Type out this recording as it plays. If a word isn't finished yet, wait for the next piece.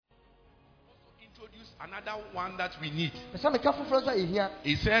introduce another one that we need.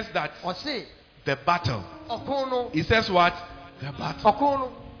 It says that the battle. It says what? The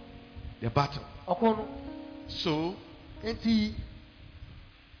battle. The battle. So,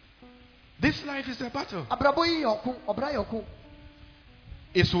 this life is a battle.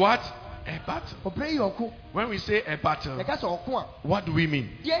 It's what? A battle. When we say a battle, what do we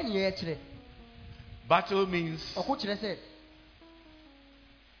mean? Battle means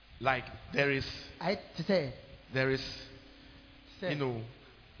like there is you know,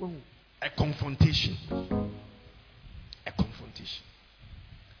 a confrontation. A confrontation.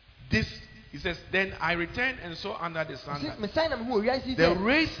 This, he says, then I returned and saw under the sun that the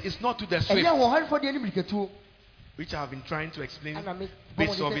race is not to the swift, which I have been trying to explain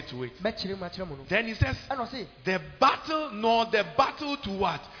bits of it to it. Then he says, the battle, nor the battle to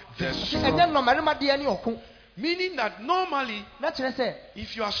what? The strong. Meaning that normally,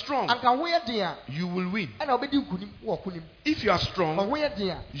 if you are strong, you will win. If you are strong,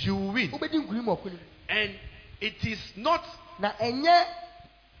 you will win. And it is not.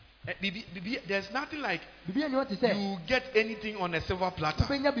 There's nothing like you get anything on a silver platter.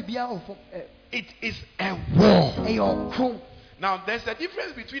 It is a war. Now, there's a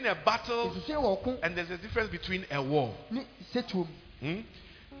difference between a battle and there's a difference between a war.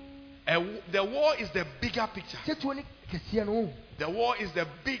 The war is the bigger picture. The war is the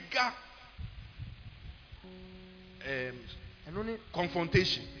bigger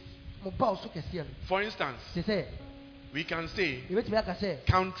confrontation. For instance, we can say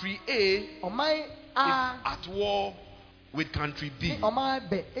country A is at war with country B.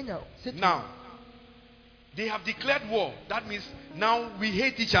 Now, they have declared war. That means now we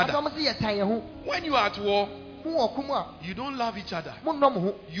hate each other. When you are at war, you don't love each other.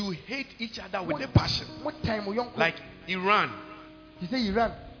 You hate each other with a passion. Like Iran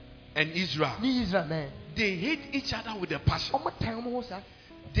and Israel. They hate each other with a passion.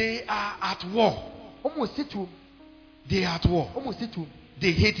 They are at war. They are at war.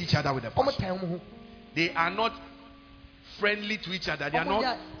 They hate each other with a passion. They are not friendly to each other. They are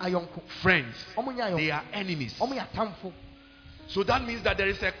not friends. They are enemies. So that means that there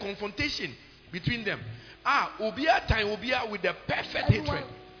is a confrontation between them. Obia time Obia with the perfect hatred.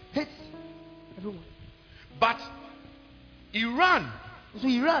 But Iran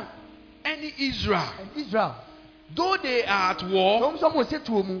and Israel, though they are at war,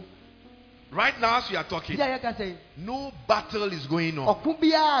 right now as we are talking, no battle is going on.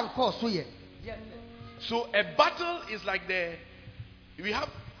 So a battle is like we have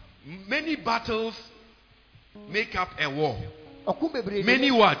many battles make up a war. Many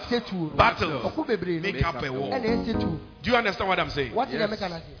what? Battles make up a war. Do you understand what I'm saying?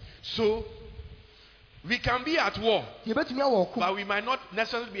 Yes. So we can be at war, but we might not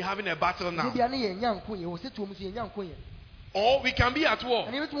necessarily be having a battle now. Or we can be at war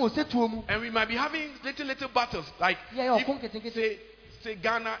and we might be having little battles. Like if, say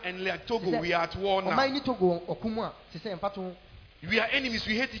Ghana and like Togo, we are at war now. We are enemies,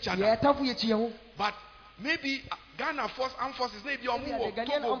 we hate each other. But maybe Ghana armed forces, maybe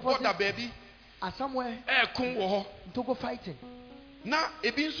Togo border baby. Somewhere Togo fighting. Now,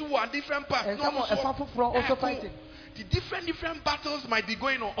 a different part. Also fighting. The different battles might be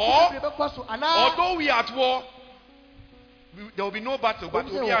going on. Although we are at war, there will be no battle, but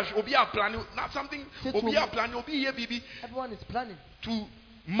we'll be planning. Not something. We'll be planning. We'll be here, baby. Everyone is planning to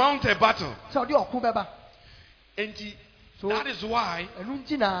mount a battle. So that is why.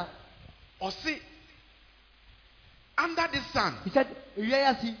 Or see, under the sun, he said,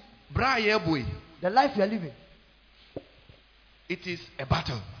 the life you are living, it is a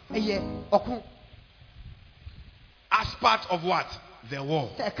battle. As part of what? The war.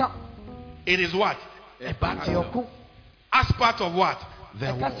 It is what? A battle. As part of what?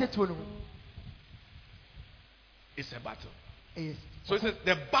 The war. It's a battle. So it says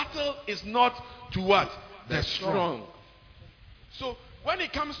the battle is not to what? The strong. So when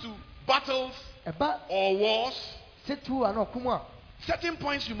it comes to battles or wars, certain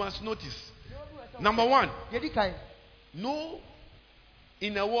points you must notice. Number one, no,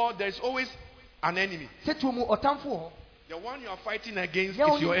 in a war there is always an enemy. The one you are fighting against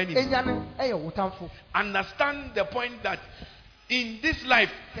is your enemy. Understand the point that in this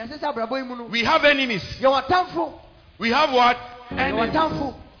life we have enemies. We have what? Enemies.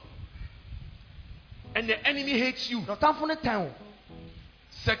 And the enemy hates you.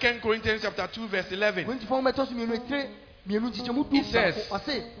 2 Corinthians chapter 2 verse 11. It says,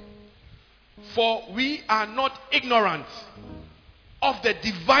 for we are not ignorant of the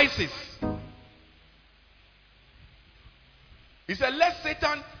devices. He said, "Let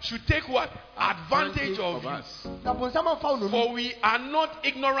Satan should take what? Advantage of us. For we are not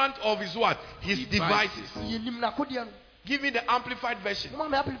ignorant of his what? His devices." Give me the amplified version.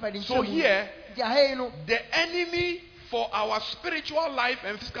 So here, the enemy for our spiritual life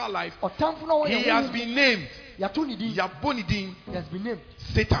and physical life, he has been named. He has been named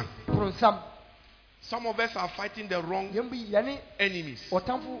Satan. Some of us are fighting the wrong enemies.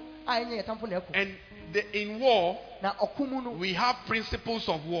 And in war, we have principles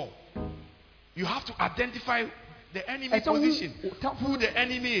of war. You have to identify the enemy position, who the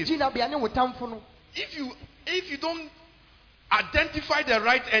enemy is. If you don't identify the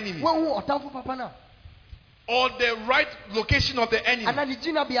right enemy or the right location of the enemy,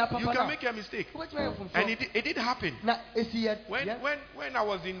 you can make a mistake. And it did happen. When I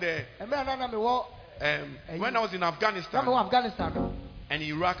was in Afghanistan and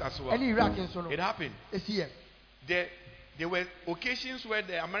Iraq as well, it happened. There were occasions where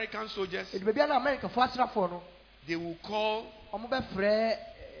the American soldiers, they will call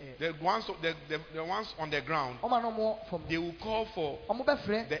the ones on the ground, they will call for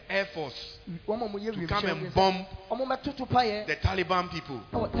the Air Force to come and bomb the Taliban people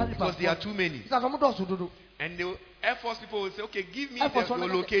because there are too many. And the Air Force people will say, "Okay, give me your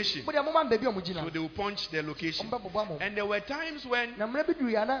location." So they will punch their location. And there were times when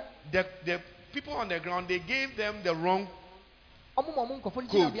the people on the ground, they gave them the wrong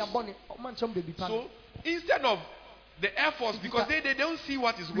code. So instead of the Air Force, because they don't see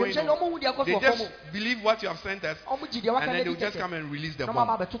what is going on, they just believe what you have sent us, and then they'll just come and release the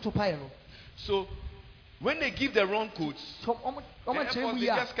bomb. So when they give the wrong codes, the Air Force, they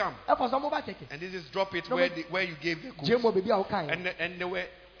just come and they just drop it where you gave the codes. And there were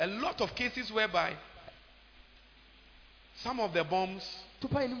a lot of cases whereby some of the bombs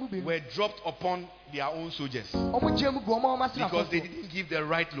were dropped upon their own soldiers because they didn't give the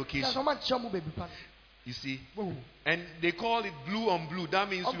right location. You see? And they call it blue on blue. That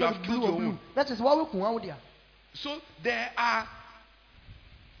means you have killed your own. So there are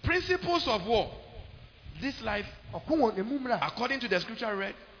principles of war. This life, according to the scripture I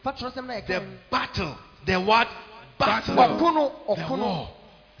read, the battle, the what? Battle, the war.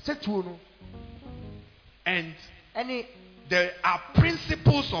 And there are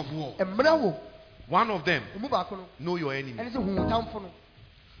principles of war. One of them, know your enemy.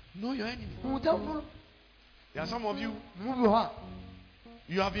 Know your enemy. There are some of you,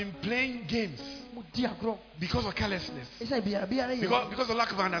 you have been playing games because of carelessness, because of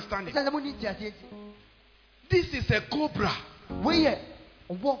lack of understanding. This is a cobra,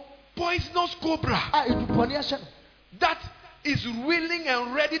 poisonous cobra, that is willing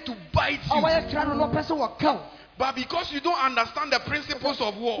and ready to bite you. But because you don't understand the principles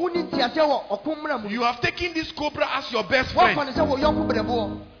of war, you have taken this cobra as your best friend.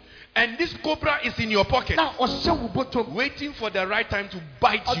 And this cobra is in your pocket, waiting for the right time to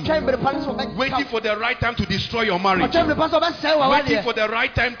bite you, waiting for the right time to destroy your marriage, waiting for the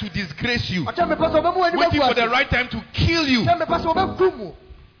right time to disgrace you, waiting for the right time to kill you.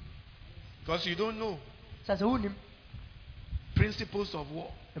 Because you don't know principles of war.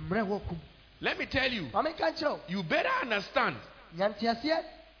 Let me tell you, you better understand.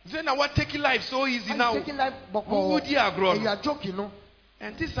 Say now what taking life so easy now? Who would you agree?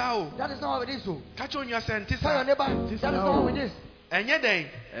 And this how that is not how it is. Catch on your sentence. Tell your neighbor that is not how it is. And yet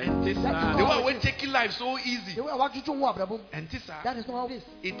and this the way we taking life so easy. And this that is not how it is.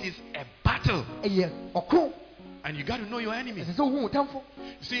 It is a battle. And you got to know your enemies. You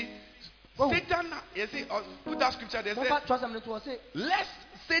see, Satan, you see, put that scripture there. Say, lest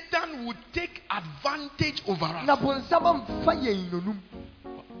Satan would take advantage over us.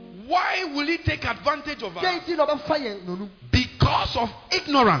 Why will he take advantage of us? Because of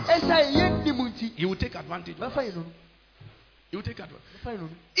ignorance. He will take advantage of us. He will take advantage.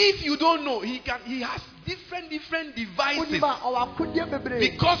 If you don't know, he has different devices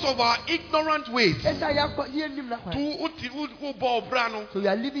because of our ignorant ways. So you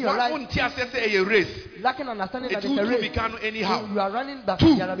are living your life lacking understanding that anyhow. You are running back.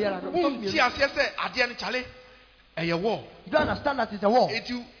 You don't understand that it's a war.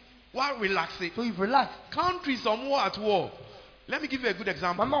 Why relax it? So you've relaxed. Countries are more at war. Let me give you a good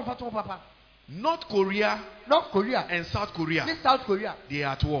example. North Korea and South Korea. They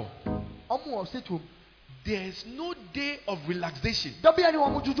are at war. There is no day of relaxation.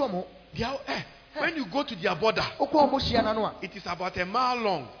 When you go to their border, it is about a mile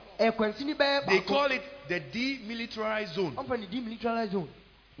long. They call it the demilitarized zone.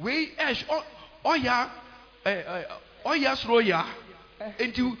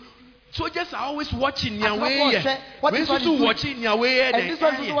 Soldiers are always watching your way. What is watching your way? And this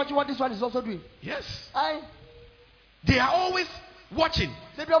one is watching what this one is also doing. Yes. They are always watching.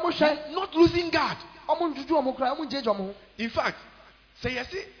 Not losing guard. In fact, say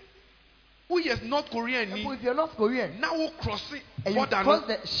yes. Who is North Korean? If you're North Korean, now we'll cross it. And you cross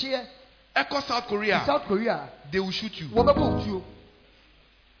the sheer echo South Korea. South Korea. They will shoot you.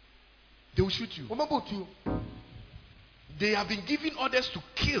 They will shoot you. They have been given orders to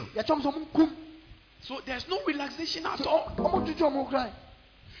kill. So there's no relaxation at all.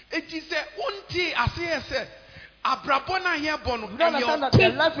 It is a unti I say abrabona here bono. You don't understand that the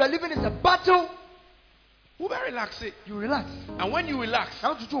life you are living is a battle. Who will relax it? You relax. And when you relax,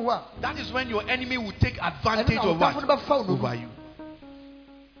 that is when your enemy will take advantage of what? Over you.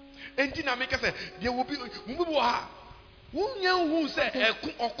 And then make say there will be most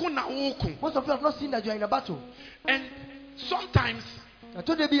of you have not seen that you are in a battle. And sometimes I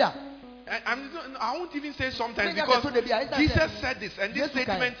won't even say sometimes because Jesus said this, and this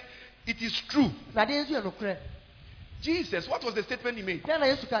statement, it is true. Jesus, what was the statement he made?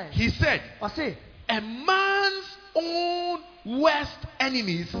 He said, a man's own worst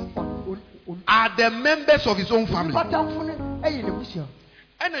enemies are the members of his own family.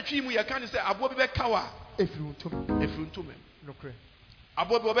 And a tree you can say, Abobi Kawa.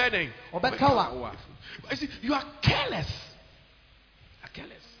 You are careless.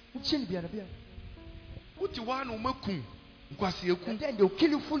 And then they'll kill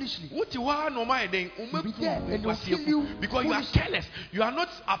you foolishly. Because you are careless. You are not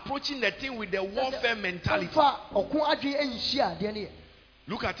approaching the thing with the warfare mentality.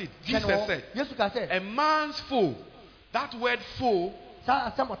 Look at it. Jesus said, a man's foe. That word foe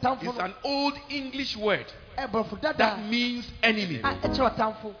is an old English word that means enemy.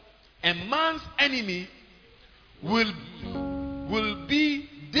 A man's enemy will be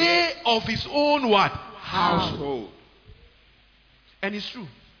they of his own what? Household. And it's true.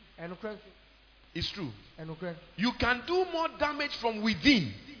 It's true. You can do more damage from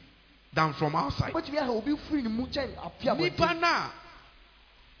within than from outside. One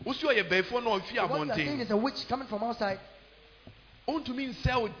thing is a witch coming from outside. Want to mean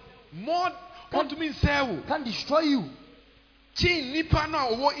sell more. Want to mean sell can destroy you.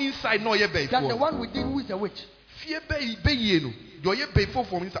 Inside no than the one within who is a witch. Can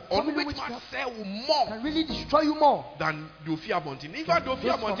really destroy you more than the fear mountain. In fact, the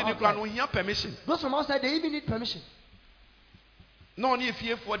fear mountain you have permission. Those from outside, they even need permission. No need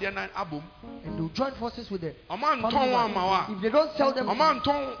fear for their album. And they'll join forces with them. If they don't sell them, they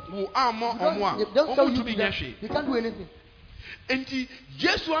don't sell you to them, they can't do anything. And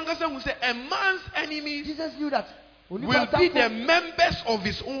Jesus will say, a man's enemy Jesus knew that will be the members of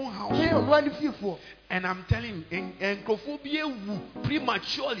his own house. And I'm telling you,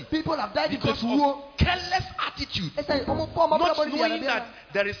 prematurely. People have died because of careless attitude. Not knowing that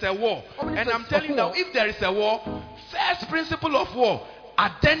there is a war. And I'm telling you now, if there is a war, first principle of war,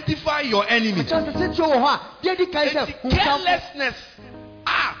 identify your enemy. Carelessness.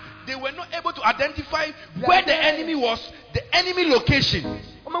 They were not able to identify where the enemy was, the enemy location. And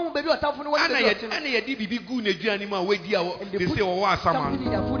they put something in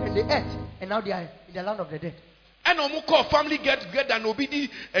their food and they ate, and now they are in the land of the dead. And call family get together and obedi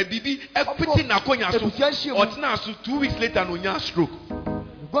a bibi everything na konya so or 2 weeks later no nya stroke.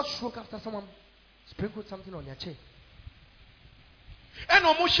 You got stroke after someone sprinkled something on your chair.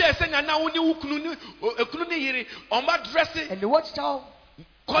 And share say na woni ekunu ni yire oma dress and the watch child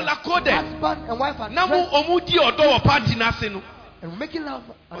color coded husband and wife and na mu di odo party na se no and making love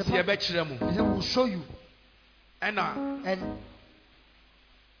at the party. He said we'll show you. And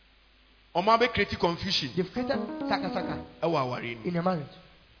Oma be create confusion. They've created saka in a marriage.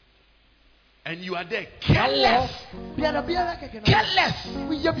 And you are there careless. Careless.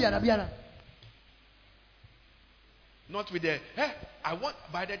 Not with the I want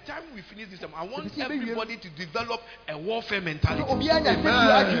by the time we finish this I want everybody to develop a warfare mentality.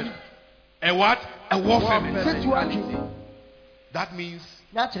 Amen. A what? A warfare mentality. That means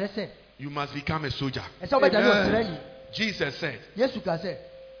you must become a soldier. Amen. Jesus said.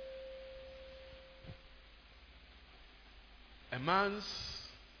 A man's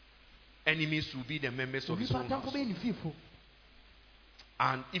enemies will be the members of his own house.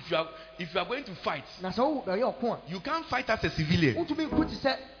 And if you are going to fight, you can't fight as a civilian.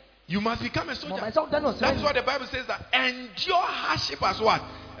 You must become a soldier. That's why the Bible says that endure hardship as what?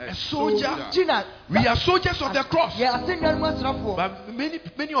 A soldier. We are soldiers of the cross. But many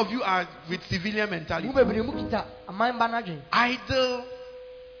of you are with civilian mentality. Idle,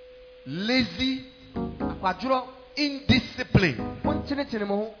 lazy, indisciplined.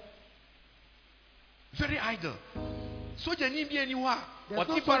 Very idle. So you need be anywhere. What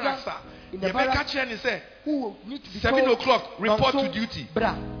if Rasta? You catch and say, who need to be 7 o'clock report to duty.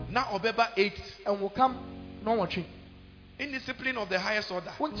 Now Obeba 8 and will come no watching. Indiscipline of the highest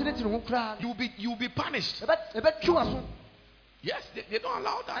order. You'll be punished. Yes, they don't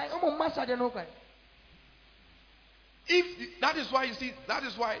allow that. If that is why you see, that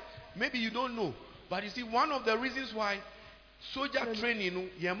is why maybe you don't know, but you see, one of the reasons why soldier training,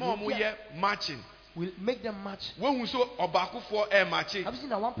 marching, will make them march. When we saw Obaku for air marching, I've seen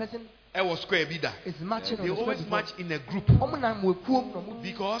that one person was square bida. It's marching. They always march in a group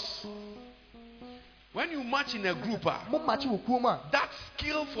because when you march in a group, that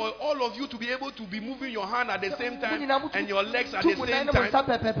skill for all of you to be able to be moving your hand at the same time and your legs at the same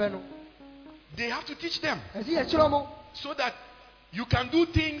time, they have to teach them so that you can do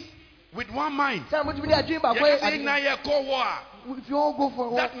things with one mind. If you all go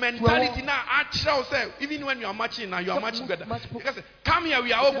for that mentality now, even when you are marching now, you are marching together. Come here,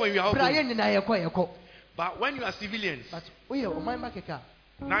 we are open, we are open. But when you are civilians,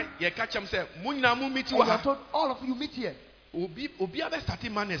 now you catch them say, all of you meet here. Obi abe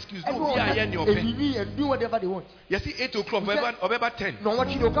starting man excuse. No, Obi aye ni open. And do whatever they want. You see 8 o'clock, over 10. No, what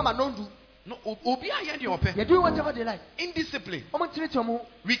you come and don't do. No, Obi aye ni open. They do whatever they like. Indiscipline.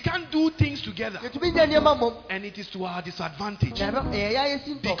 We can't do things together. And it is to our disadvantage.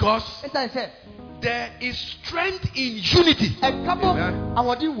 Because there is strength in unity. Amen.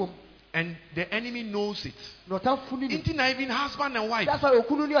 And the enemy knows it. Even husband and wife.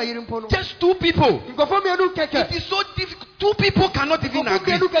 Just 2 people. It is so difficult. 2 people cannot even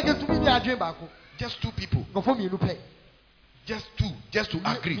agree. Just 2 people. Just 2. Just to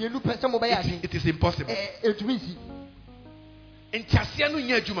agree. It is impossible.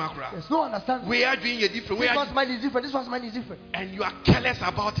 There's no understanding. We are doing a different way. This one's mind is different. This one's mind is different. And you are careless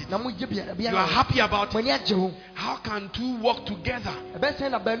about it. You are happy about it. How can 2 work together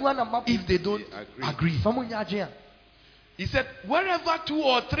if they don't agree? He said, wherever 2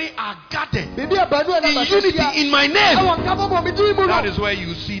 or 3 are gathered in unity in my name, that is where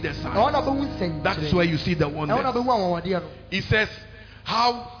you see the sign. That is where you see the wonder. He says,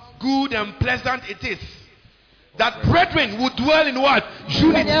 how good and pleasant it is that brethren would dwell in what?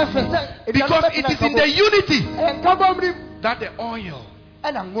 Unity. Because it is in the unity that the oil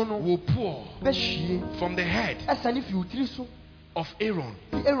will pour from the head of Aaron.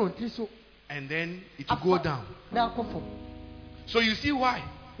 And then it will go down. So you see why?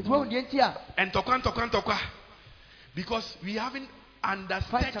 And tokwa. Because we haven't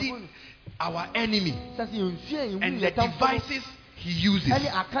understood our enemy and the devices he uses.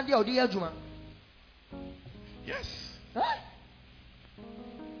 Yes.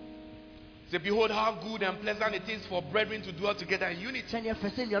 Say, behold how good and pleasant it is for brethren to dwell together in unity.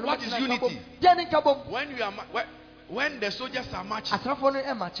 What is unity? When the soldiers are marching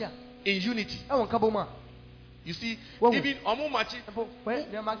in unity. You see, even marching.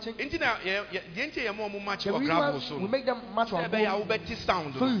 We make them march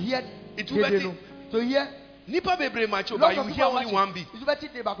sound. So you hear it. So you hear Nipa bebre macho, but you hear only one beat.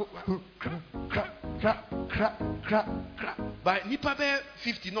 But Nipa be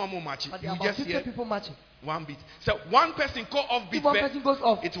 50 normal matching. You just hear people matching. One beat. So one person go off beat. If one person goes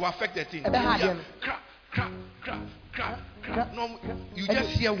off, it will affect the thing. No, you just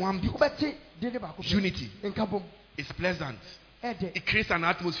hear one beat. Unity. It's pleasant. It creates an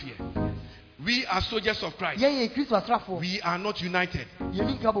atmosphere. We are soldiers of Christ. We are not united.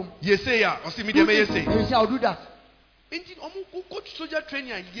 Yes, say ya. I'll do that. Soldier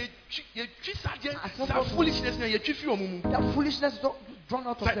training, foolishness. That foolishness drawn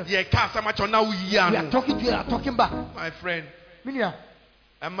out of them. We are talking to you, are talking back. My friend. The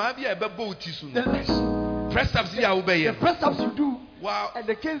press ups you do. Wow. And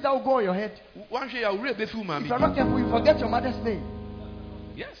the canes that will go on your head. If you are not careful, you forget your mother's name.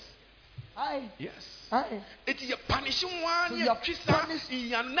 Yes. Aye. Yes. Aye. It is a punishing one. So you are punished.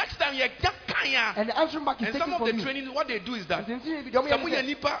 Next time you get kaya. And the answering back is taken from you. And some of the training, what they do is that. If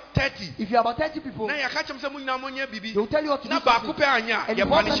you are about 30 people, they will tell you what to do. And if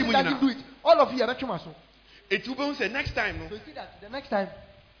one person doesn't do it, all of you are better. It will say next time. So you see that the next time.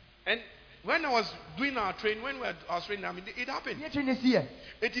 And when I was doing our training, I was training, it happened.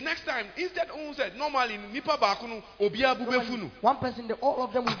 The next time, instead of said normally nipa bakunu obia bubefunu. One person, all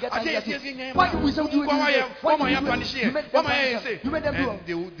of them will get angry. Why do we do it? You made them do it.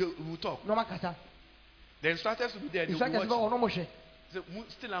 They will talk. The instructors will be there. They will watch.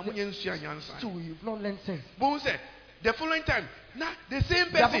 Still, you've not learned sense. The following time, the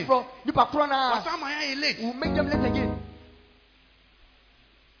same person. Will make them late again.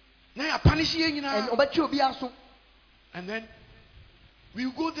 Now punish you, and then we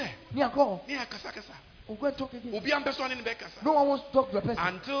will go there. We'll go and talk again. No one wants to talk to a person.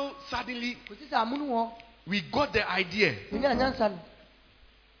 Until suddenly we got the idea.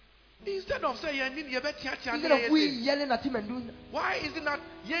 Instead of saying, we yelling at him and doing, why is it not?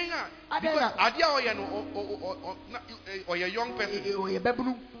 Because or a young person, you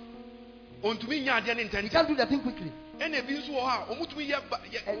can't do that thing quickly. And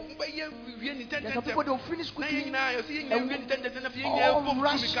some people don't finish quickly.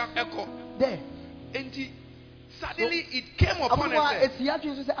 There. And suddenly it came upon us.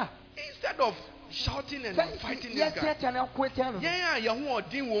 Instead of shouting and fighting this guy,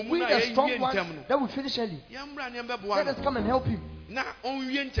 we the strong one that will finish early. Let us come and help him. So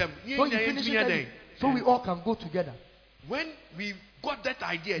you finish early, so we all can go together. When we got that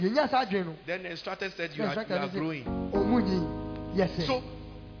idea, then the instructor said, you are growing. Yes, sir. So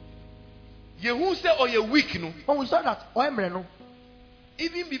you say, oh, you're weak, no? When we saw that,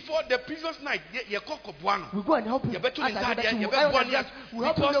 even before the previous night, we go and help him. Because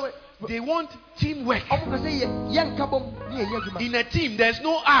they want teamwork. In a team, there's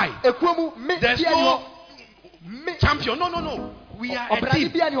no I. There's no champion. No. We are a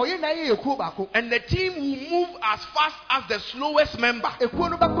team. And the team will move as fast as the slowest member.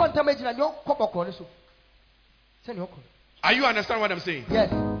 Are you understand what I'm saying?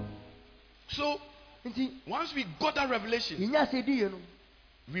 Yes. So, once we got that revelation,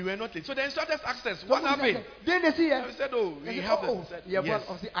 we were not late. So the instructors asked us, what happened? I said, oh, we have it. Yes.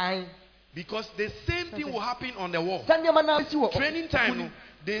 Because the same thing will happen on the wall. Training time,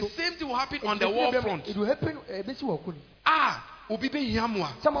 the same thing will happen on the wall front.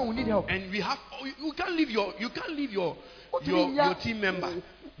 Someone will need help. And we have, you can't leave your team member.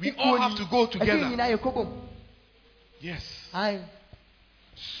 We all have to go together. Yes.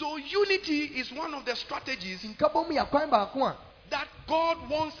 So unity is one of the strategies that God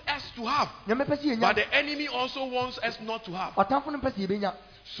wants us to have, but the enemy also wants us not to have.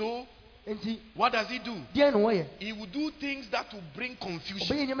 So what does he do? He will do things that will bring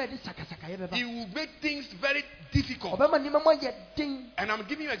confusion. He will make things very difficult. And I'm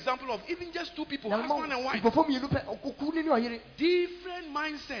giving you an example of even just two people, husband and wife. Different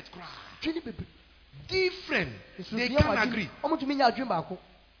mindset. Different. They can't agree.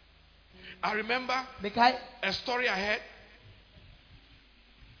 I remember a story I heard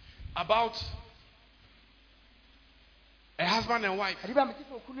about a husband and wife.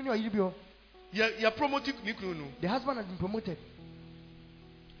 You're promoting Nikrunu. The husband has been promoted.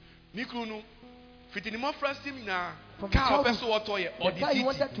 Nikrunu. Fitinimo first team na the car car he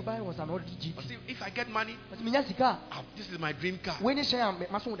wanted to buy was an Audi GT. If I get money, this is my dream car. He has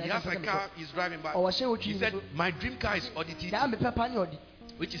a car he's driving back. He said, my dream car is Audi TT,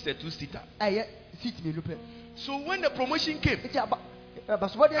 which is a 2-seater. So when the promotion came, I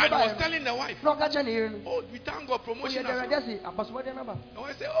was telling the wife, oh, we thank God promotion. I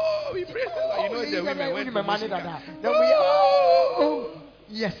said, oh, we praise the Lord. You know the women.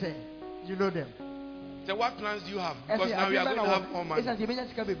 Yes, sir. You know them. So what plans do you have? Because now we are going to have more money.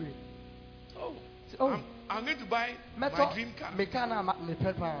 I'm going to buy my dream car.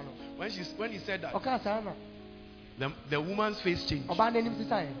 When he said that, the woman's face changed. My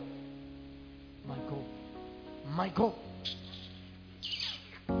God.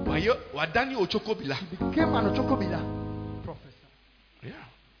 He became an Ochokobila professor. Yeah.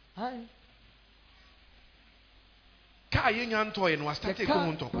 Hi. The car he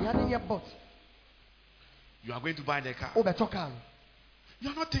hadn't yet bought. You are going to buy the car. You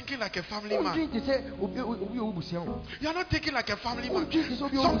are not thinking like a family man. You are not thinking like a family man.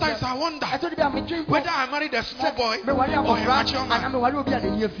 Sometimes I wonder whether I married a small boy or a mature man.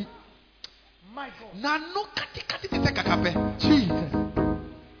 My God. Jesus.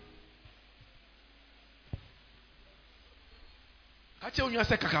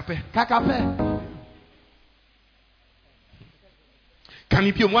 Can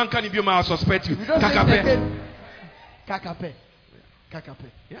you be one? Can you be my suspect you? Kakape.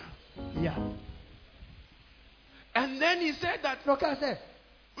 Yeah. And then he said that you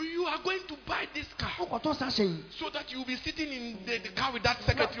are going to buy this car so that you will be sitting in the car with that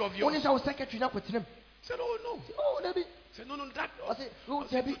secretary of yours. Said, oh no. Said, no, that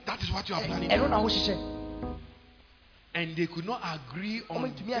is what you are planning. And they could not agree on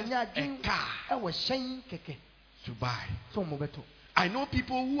a car to buy. I know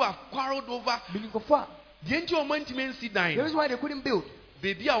people who have quarreled over the there is why they couldn't build.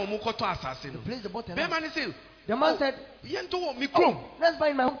 Baby, I want to assassin. The man said, let's buy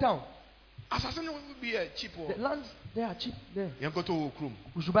in my hometown. Assassin will be a cheap one. The land They are cheap there.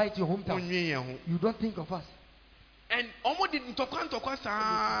 We should buy it in your hometown. You don't think of us. And almost didn't talk quarreling.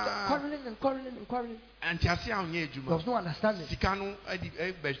 And there was no understanding. The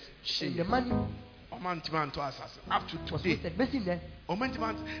money up to today.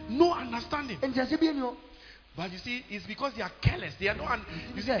 No understanding. But you see, it's because they are careless. They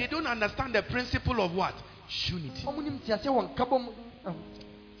don't understand the principle of what? Unity.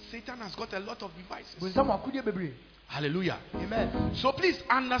 Satan has got a lot of devices. Hallelujah. Amen. So please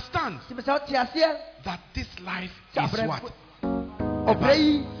understand that this life is what?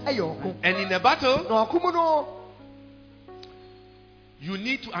 And in a battle, you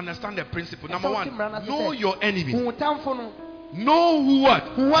need to understand the principle. Number one, know your enemy. Know who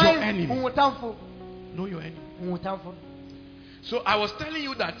what? Your enemy. Know your enemy. So I was telling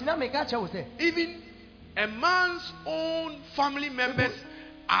you that even a man's own family members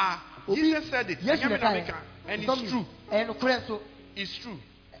are, Jesus said it, and it's true. It's true.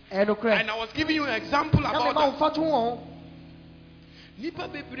 And I was giving you an example about that. Many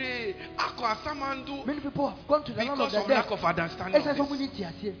people have gone to the land of the lack of understanding.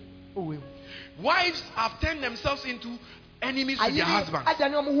 Wives have turned themselves into enemies to their husbands.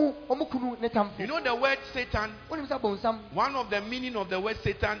 You know the word Satan? One of the meaning of the word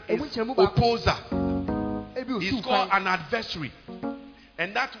Satan is opposer. It's called an adversary.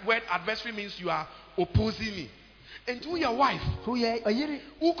 And that word adversary means you are opposing me. And to your wife, when your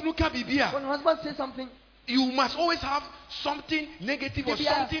husband says something, you must always have something negative or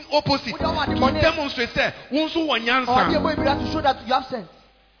something opposite to demonstrate that to show that you have sense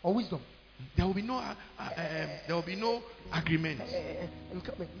or wisdom. There will be no agreement.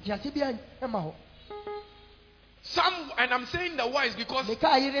 Some, and I'm saying the wives because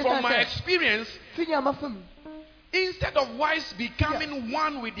from my experience, instead of wives becoming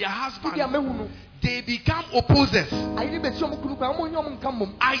one with their husband, they become opposers. Every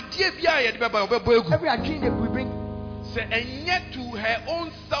agreement that we bring, say, and yet to her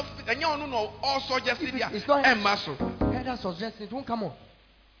own self, and you don't know also just it's not her muscle. That's suggesting it won't come on.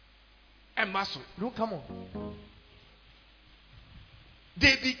 A muscle. It won't come on.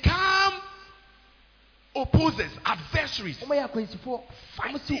 They become opposers, adversaries,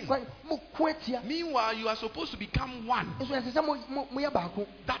 fighting. Meanwhile, you are supposed to become one.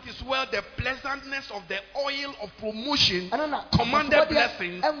 That is where the pleasantness of the oil of promotion, commanded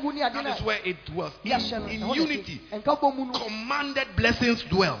blessings, that is where it dwells. In unity, commanded blessings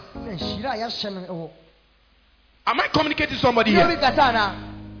dwell. Am I communicating to somebody here?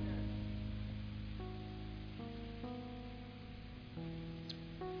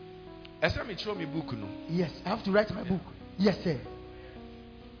 Yes, I have to write my book. Yes, sir.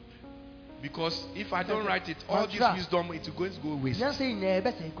 Because if I don't write it, all this wisdom is going to go waste.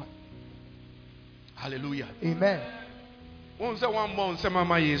 Hallelujah. Amen. One month.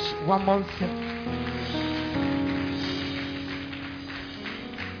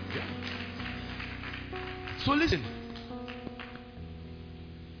 So listen.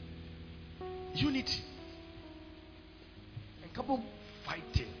 Unity.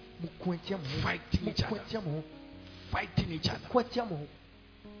 Fighting each other.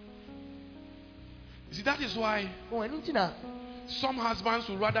 You see, that is why some husbands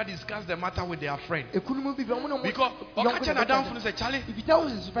would rather discuss the matter with their friend. Because if you tell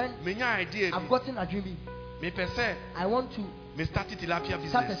his friend, I've gotten a dream. I want to start a tilapia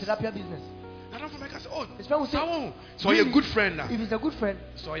business. His friend will say, so you're a good friend now. If he's a good friend,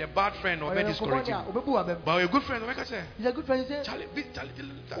 so you're a bad friend or discouraging. But you're a good friend. He's a good friend. He says,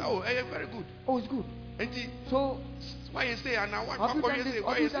 oh, very good. Oh, it's good. So why you say and now why you say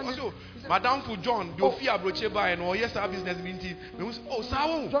also Madam for John do fear broche by and or yes our business meeting. Oh,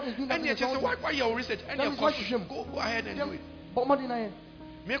 Sawo. And you just say why you research and you go ahead and do it. But more than I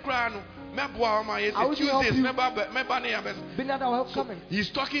he's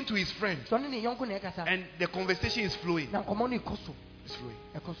talking to his friend and the conversation is flowing. It's flowing.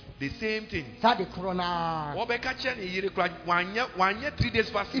 The same thing. If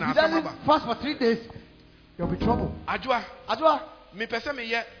he doesn't fast for 3 days, there'll be trouble. Ajwa, me person me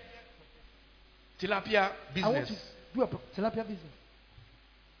yet tilapia business. I want to do a tilapia business.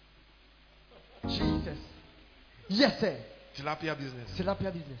 Jesus. Yes, sir. Tilapia business.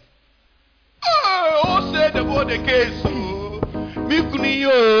 Oh, say the word the case. Me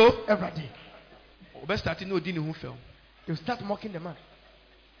kuniyo. Every day. Best starting no dini who fell. They'll start mocking the man.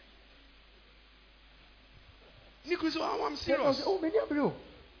 Nicholas, I'm serious. Oh, many of you.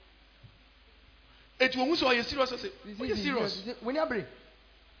 It won't say, serious. Are you serious? When you bring.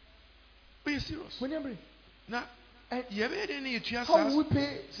 Are you serious? When you bring. Now, you ever had any chance? How we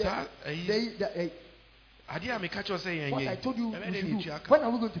pay the What I told you we should do. When are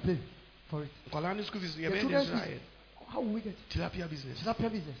we going to pay for it? The children's fees. How will we get it? Tilapia business.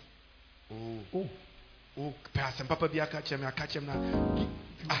 Tilapia business. Oh, person, Papa Biaka na.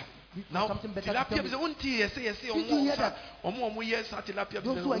 Now, tilapia business. Unti yes. Did you hear that? Yes, tilapia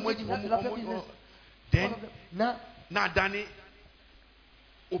Those who are engaged in that tilapia business. Then, now, Danny,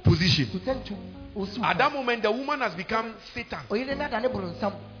 opposition. At that moment, the woman has become Satan.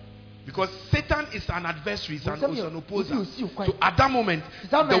 Because Satan is an adversary, is an opposer. So at that moment,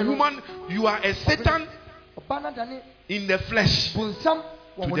 the woman, you are a Satan in the flesh to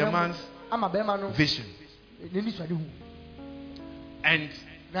the man's vision. And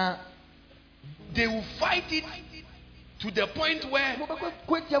they will fight it to the point where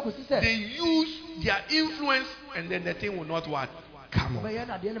they use their influence and then the thing will not what? Come on. The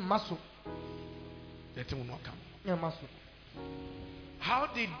thing will not come. How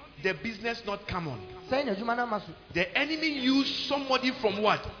did the business not come on? The enemy used somebody from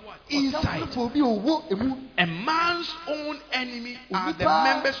what? Inside. A man's own enemy are the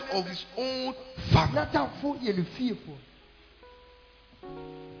members of his own family.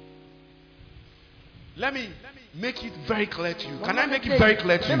 Let me make it very clear to you. Can I make it very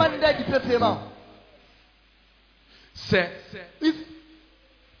clear to you? Sir, if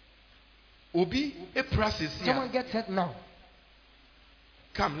Obi a process here. Someone gets hurt now.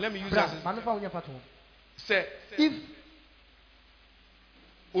 Come, let me use that. Say, if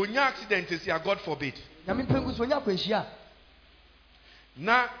Onya accident is here, God forbid.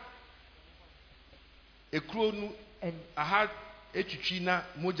 Na a crow and I had a chichina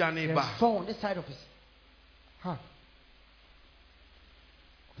mojane ba. Saw on this side of his. Huh.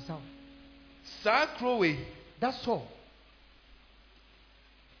 Sir Croway. That's all.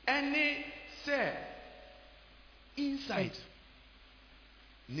 Any say inside.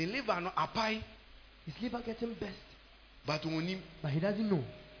 His liver getting best. But he doesn't know.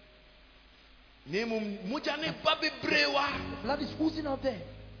 The blood is oozing out there.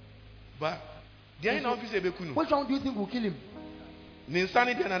 But which one do you think will kill him? Inside.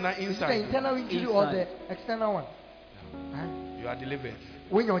 Is it the internal injury or the external one? Huh? You are delivered.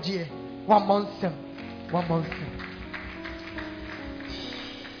 When you're here, 1 month.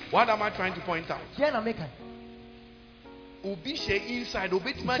 What am I trying to point out? Inside,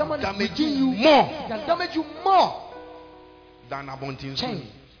 someone damage you more. It can damage you more than Abontin.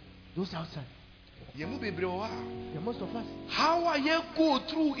 Those outside. Most of us. How are you go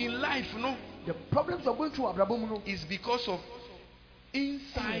through in life? No, the problems you're going through is because of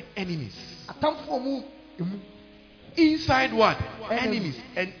inside enemies. Inside what? Enemies.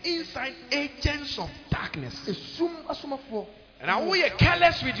 And inside agents of darkness. And now we are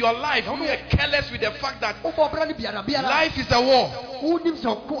careless with your life. We are careless with the fact that life is a war.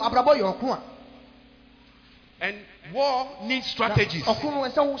 And war needs strategies.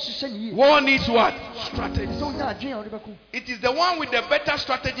 War needs what? Strategies. It is the one with the better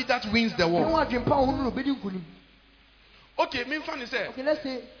strategy that wins the war. Okay, let's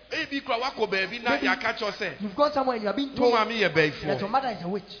say you've gone somewhere and you are being told that your mother is a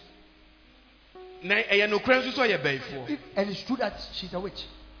witch. And it's true that she's a witch.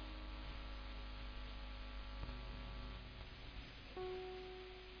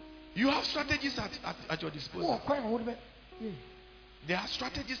 You have strategies at your disposal. There are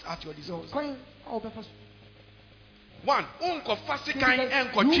strategies at your disposal. One, you are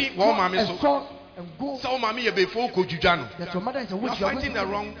fighting the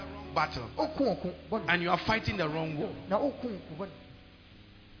wrong battle. And you are fighting the wrong war.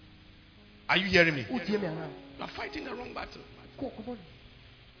 Are you hearing me? You are fighting the wrong battle.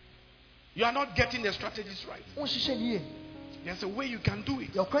 You are not getting the strategies right. There's a way you can do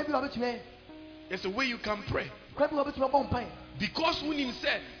it. There's a way you can pray. Because when him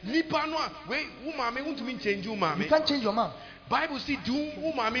said, you can't change your mom. Bible says,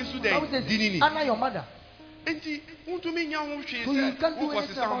 honor your mother. So you can't do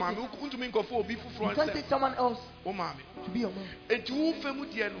anything about it. You can't take someone else to be your mom.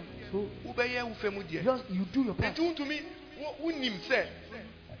 So you do your part.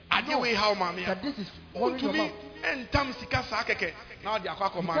 That this is what your mom. You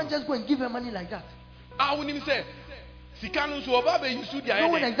can't just go and give her money like that. Knowing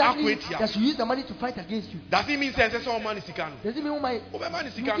exactly that she used the money to fight against you. Does it mean Does it mean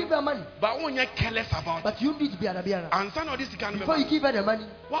you give her money? But you need to be a before you give her the money.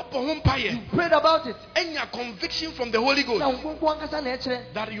 You prayed about it. And your conviction from the Holy Ghost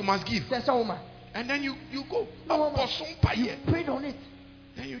that you must give. And then you go. You prayed on it.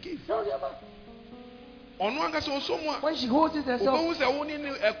 Then you give. When she holds it herself, you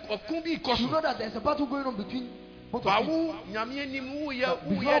know that there's a battle going on between both of you.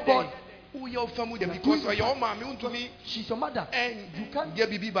 Before God, because she's your mother, and you can't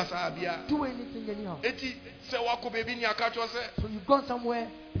do anything anyhow. So you've gone somewhere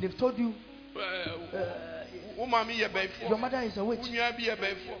and they've told you your mother is a witch.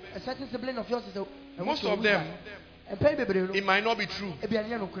 A certain sibling of yours is a witch. Most of them, it might not be true,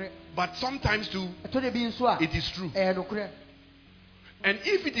 but sometimes too, it is true. And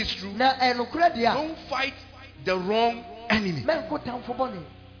if it is true, don't fight the wrong enemy.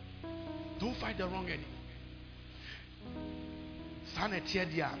 Don't fight the wrong enemy. Sanetia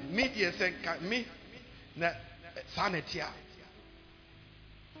dia. Me dia say me na sanetia.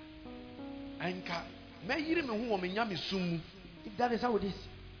 Anka me yiri me hu o me nya me sum. If that is how it is,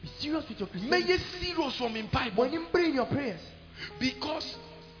 be serious with your prayers. Me ye serious for me Bible. When you pray in your prayers, because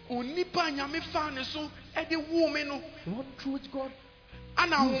onipa nya me fa ne so e de wo me no. You want truth God.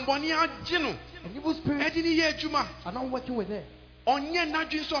 Ana homboni agye no. And evil spirits e de ye adwuma. Are not working with her. She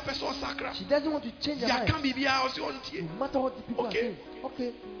doesn't want to change her life. No matter what the people are saying.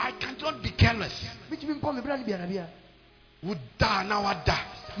 Okay. I cannot be careless. You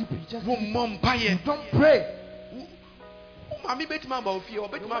don't pray.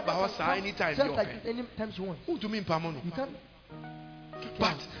 Anytime she wants. You can't.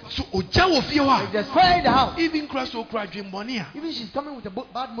 But so there's fire in the house. Even Christ will cry dream money. Even she's coming with a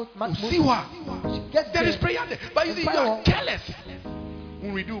bad mood. There is prayer there. But you see, you are careless.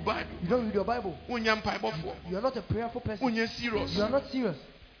 When we do Bible, you don't read your Bible. When you are not a prayerful person. When you're serious, you are not serious.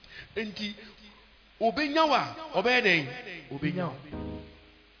 Enti obenyawa obeden obenyawa.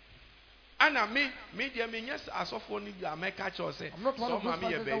 Ana me dear me yes asofo ni bia make catch us say. I'm not one of those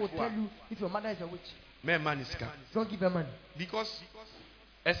pastors that will tell you if your mother is a witch. Don't give her money. Because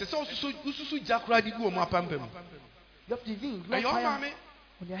as a so jakra di go mo apampam. You have to even fire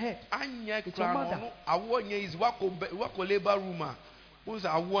on your head. It's your mother. Awonye is wako labor room. Who's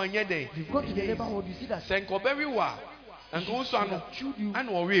awonye there? You go to the labor hall, you see that. Senkoberi wa. And also I you and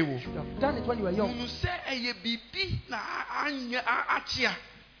orewo. Should have done it when you were young. You say eye bibi na anya achia.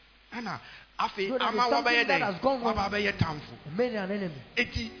 Ana afi ama wabaye dey. Wabaye tamfo. Made an enemy.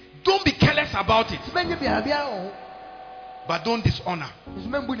 Eti don't be careless about it. But don't dishonor.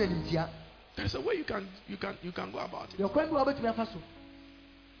 There's a way you can go about it.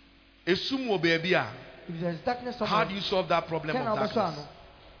 If there's darkness somewhere, how do you solve that problem of darkness?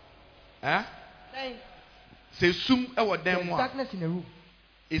 Say darkness in the room.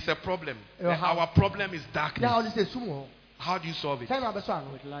 It's a problem. Our problem is darkness. How do you solve it?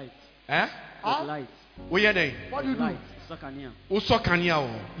 With light. With light. What do you do? Usokania.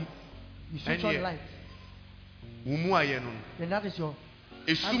 You switch on the light. Then that is your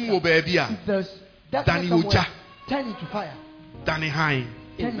answer. If there's darkness somewhere, turn it to fire. Turn it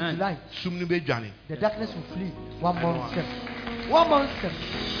to light. The darkness will flee. One more step.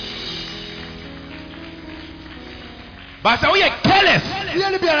 But so we are careless.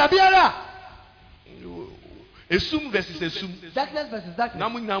 Assume versus assume. Darkness versus darkness.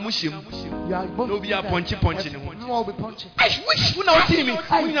 You are both. No be a punchy. No, I'll be punching. You now see me.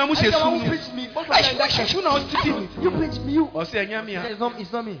 You now preach me. You preach me. You. Or say it's not me. It's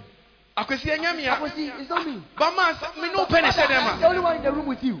not me. But man, me no penny say them. The only one in the room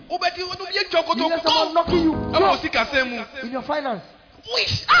with you. You hear someone knocking you. In your finance.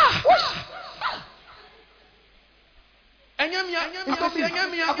 Wish.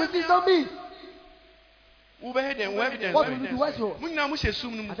 It's not me. What will you do? What's your?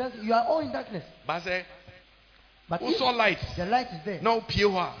 You are all in darkness. But light. The light is there. Now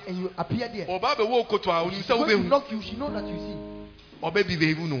and you appear there. When you knock you, she know that you see.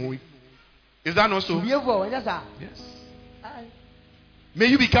 Is that not so? Yes. May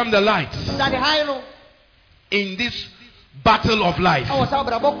you become the light in this battle of life.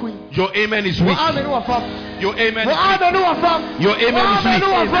 Your amen is weak. Your amen is weak. Your amen is weak.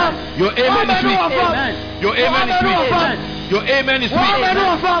 Your amen is weak. Your amen is weak. Your amen is weak.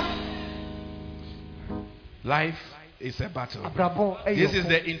 Life is a battle. This is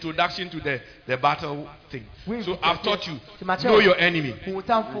the introduction to the battle thing. So I've taught you. Know your enemy.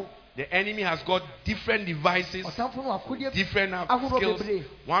 The enemy has got different devices, different skills.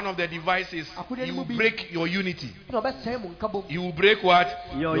 One of the devices, he will break your unity. He will break what?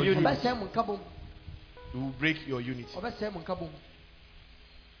 Your unity. He will break your unity.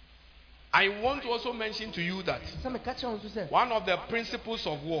 I want to also mention to you that one of the principles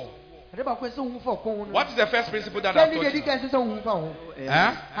of war What is the first principle that I taught you?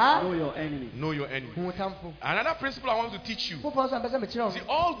 Know your enemy. Know your enemy. Another principle I want to teach you. See,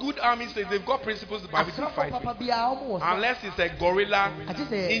 all good armies, they've got principles by which they fight with. Unless it's a guerrilla,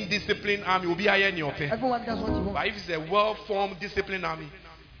 indisciplined army, we'll be higher in your pay. But if it's a well-formed, disciplined army,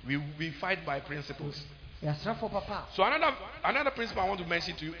 we fight by principles. So another principle I want to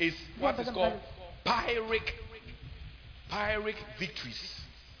mention to you is what is called Pyrrhic victories.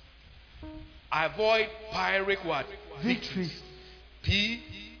 Avoid Pyrrhic what? Victories.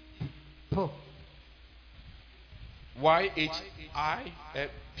 P-Y-H-R-I-C.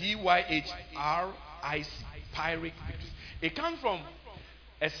 Pyrrhic victories. It comes from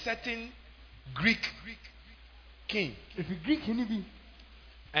a certain Greek king.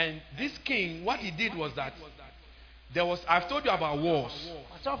 And this king, what he did was that I've told you about wars.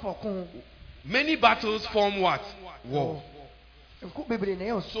 Many battles form what? War. So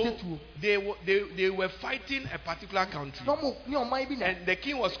they were fighting a particular country. And the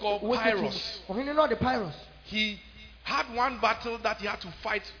king was called Pyrrhus. He had one battle that he had to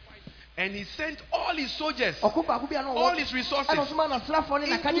fight. And he sent all his soldiers, all his resources into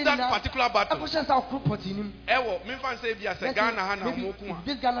that particular battle.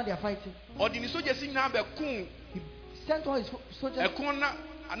 This Ghana they are fighting. He sent all his soldiers.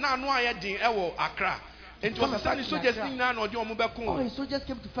 All his soldiers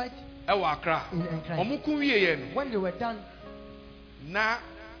came to fight in Accra. When they were done, there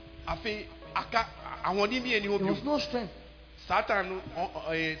was no strength.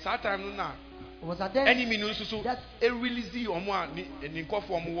 Was that then enemy north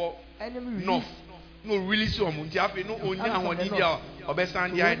no release no any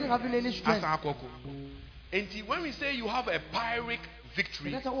strength. And when we say you have a Pyrrhic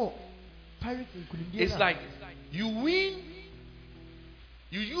victory, it's like you win,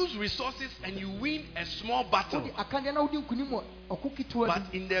 you use resources and you win a small battle, but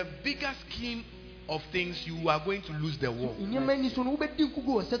in the bigger scheme of things, you are going to lose the war.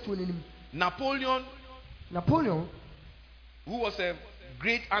 Napoleon, who was a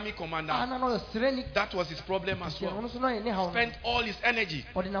great army commander, that was his problem as well. Spent all his energy.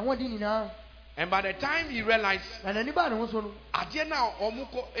 And by the time he realized,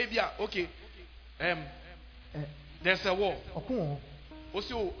 there's a war.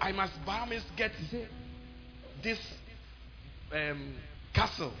 Also, I must get this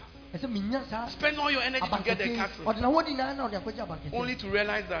castle. Spend all your energy to get the castle. Only to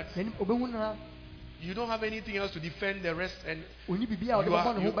realize that you don't have anything else to defend the rest, and in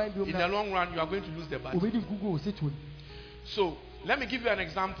the long run, you are going to lose the battle. So, let me give you an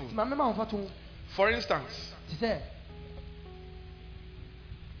example. For instance,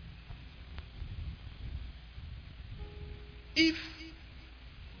 if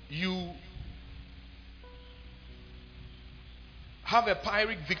you have a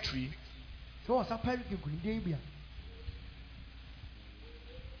Pyrrhic victory,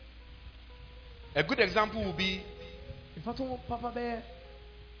 a good example will be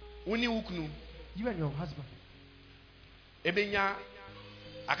Uni Uknu. You and your husband. Ebenya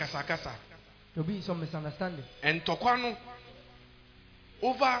akasa. There'll be some misunderstanding. And Tokwano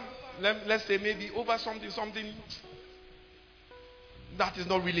over, let's say maybe over something that is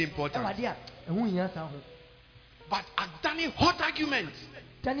not really important. But I've done a hot argument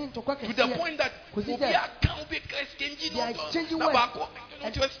to the point that they are exchanging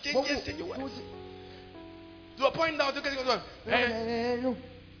to a point that no,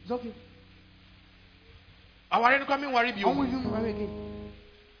 it's okay. Our end coming worry you.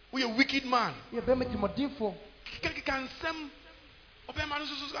 We a wicked man. Can some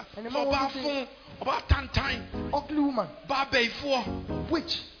about 10 times ugly woman.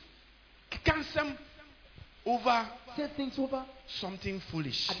 Which can some over say things over something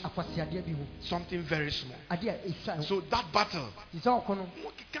foolish, something very small. So that battle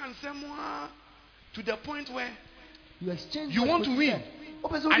to the point where you want to win.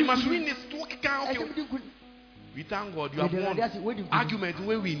 I must win this. We thank God you have won argument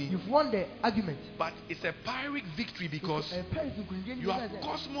where we need. You've won the argument. But it's a Pyrrhic victory because you have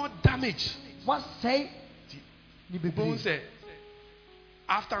caused more damage. What say?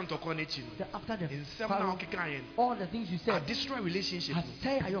 After in all the things you said, destroy relationships.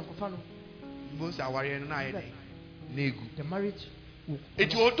 The marriage.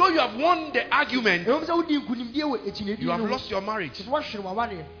 Although you have won the argument, you have lost your marriage.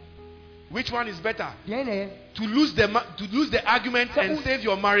 Which one is better? To lose the argument and save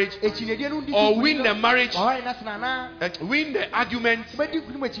your marriage, or win the marriage, win the argument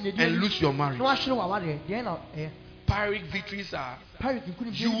and lose your marriage? Pyrrhic victories are,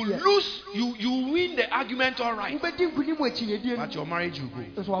 you lose, you win the argument all right, but your marriage will go.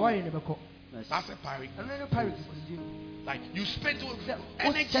 That's a Pyrrhic. Like you spend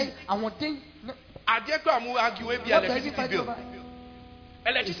energy. I dare to argue with the electricity bill.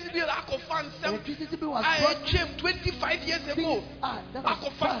 Electricity bill, I could find some. I came 25 years ago. I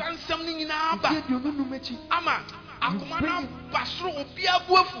could find something in Abba.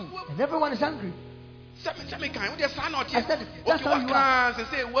 And everyone is angry. I said, that's how you are.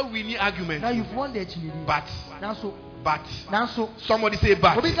 Say, well, we need argument. Now you've won the but somebody say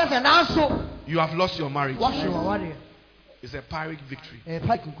but. You have lost your marriage. It's a Pyrrhic victory.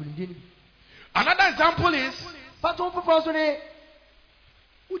 Another example is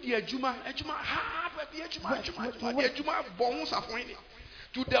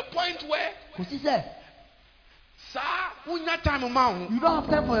to the point where you don't have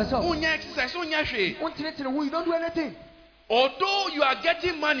time for yourself. You don't do anything. Although you are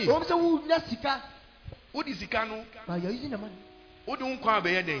getting money, but you're using the money.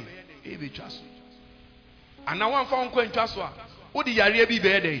 And now one found coin trust.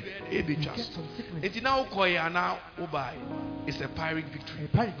 It's a Pyrrhic victory.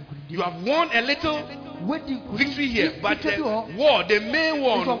 You have won a little victory here, but the war, the main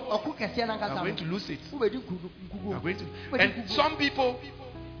one, you are going to lose it. And some people,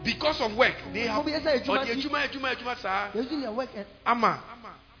 because of work, they have their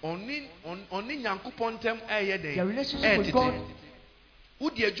relationship with God.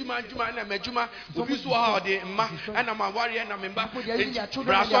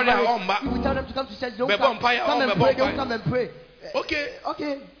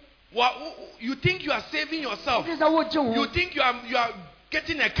 Okay. Well, you think you are saving yourself? You think you are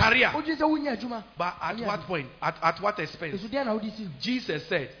getting a career? But at what point? At what expense? Jesus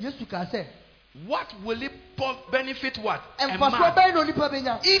said, what will it benefit what? A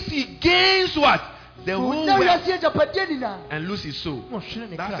man. If he gains what? The whole world and lose his soul.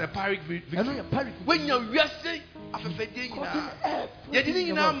 That's a Pyrrhic victory. When you're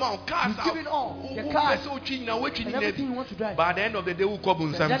giving all the cars and everything you want to drive. By the end of the day, we'll come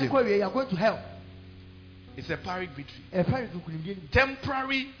on something. You are going to hell. It's a Pyrrhic victory.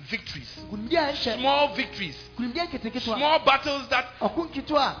 Temporary victories. Small victories. Small battles that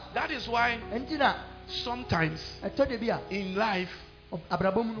is why sometimes in life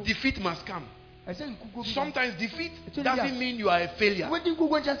defeat must come. Sometimes defeat doesn't mean you are a failure.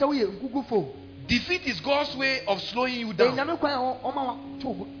 Defeat is God's way of slowing you down.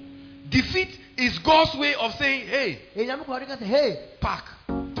 Defeat is God's way of saying, hey, park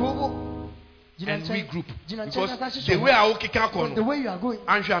and regroup. Because the way you are going,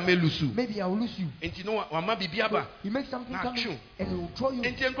 maybe I will lose you. And you know what? You make something come and it will draw you.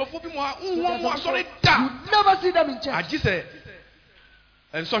 You never see them in church. I just said,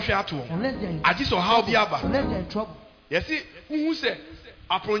 and so I just saw how the other. Unless they're in trouble. You see, who said,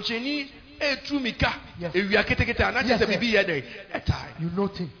 Aproncheni, Trumika, if we are getting and I just be here day. You know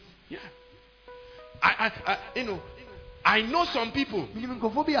things. Yeah. I know some people.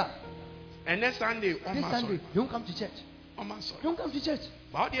 And next Sunday, you don't come to church. You don't come to church.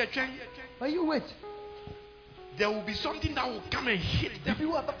 But you wait. There will be something that will come and hit them.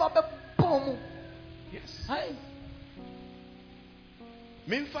 Yes. Hi.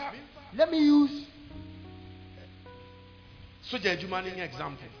 Let me use Soja Jumani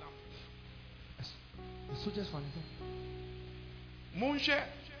example. Soldiers for example.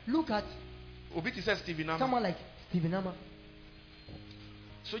 Look at someone like Stephen Nama.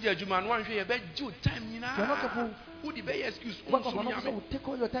 Soja Juman one share bed due time who the bay excuse will take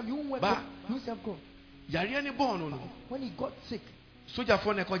all your time. You won't work. You self go. Yariani born when he got sick. Soja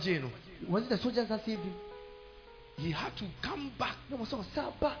for Nekojeno. Was it the soldiers that saved him? He had to come back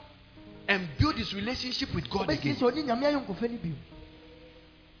and build his relationship with God again. What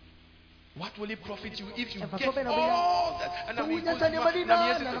will it profit you if you get all that? And I'm going to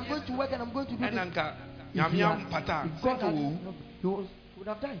work and I'm going to do this. You would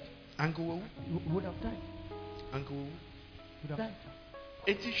have died. Uncle would have died. Uncle would have died.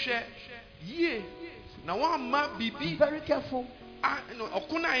 It is share. Yeah. Now one might be very careful. I'm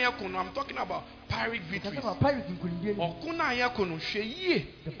talking about Pyrrhic victories. The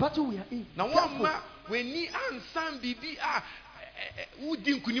battle we are in. Now one when he and Sam BB who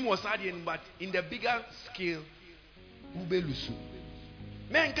didn't but in the bigger scale,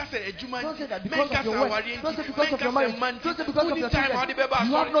 men can say don't say that because of your work. Don't say because of your marriage. Don't say because of your children.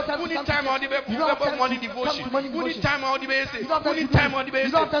 You have no time to come to church. You don't have time to come to money devotion. You don't have time to do that.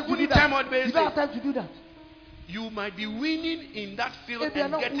 You don't have time to do that. You might be winning in that field and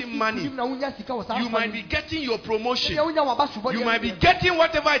getting money. You might be getting your promotion. You might be getting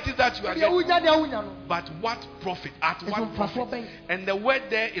whatever it is that you are getting. But what profit? At what profit? And the word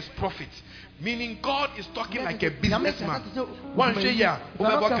there is profit. Meaning God is talking like a businessman.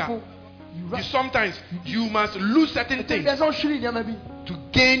 Sometimes you must lose certain things to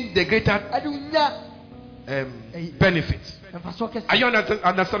gain the greater benefits. Are you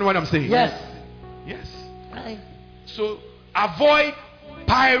understand what I'm saying? Yes. Yes. So avoid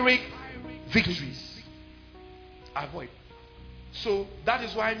Pyrrhic victories. Avoid. So that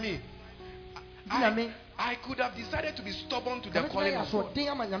is why I could have decided to be stubborn to the calling of God.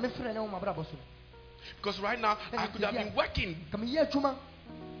 Because right now I could have been working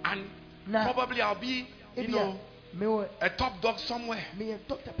and probably I'll be, a top dog somewhere.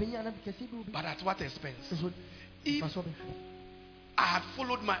 But at what expense? If I had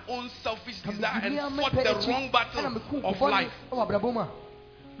followed my own selfish desire and fought the wrong battle of life.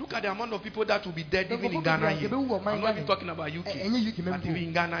 Look at the amount of people that will be dead even in Ghana here. I'm not even talking about UK. But even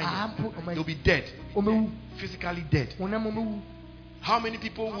in Ghana here, they'll be dead. Physically dead. How many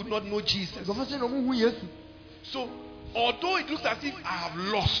people would not know Jesus? So, although it looks as if I have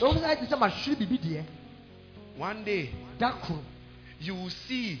lost, one day you will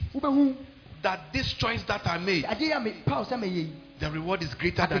see that this choice that I made, the reward is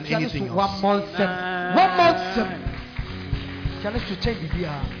greater than anything else.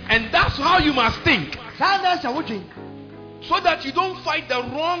 And that's how you must think, so that you don't fight the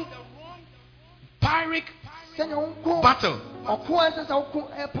wrong Pyrrhic battle.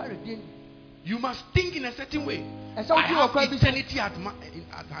 You must think in a certain way. I have eternity at hand.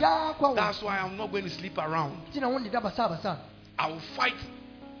 That's why I'm not going to sleep around. I will fight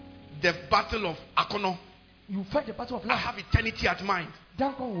the battle of Akono. You fight the battle of life. I have eternity at mind.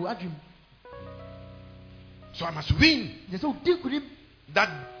 So I must win that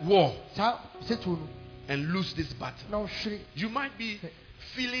war and lose this battle. You might be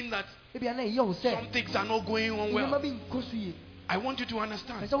feeling that some things are not going on well. I want you to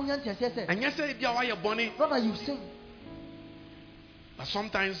understand. And yes, you sing. But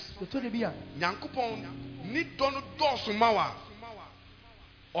sometimes he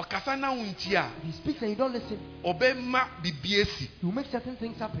speaks and you don't listen. You make certain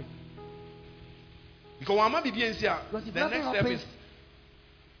things happen. Because the next step is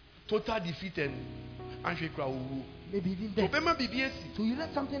total defeat and maybe even death. So you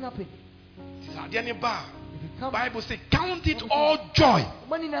let something happen. Bible says, count it all joy.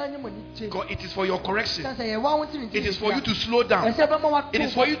 Because it is for your correction. It is for you to slow down. It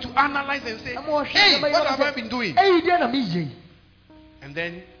is for you to analyze and say, hey, what have I been doing? And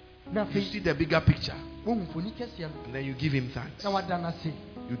then you see the bigger picture. And then you give him thanks.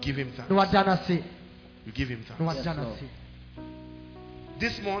 You give him thanks. You give him thanks.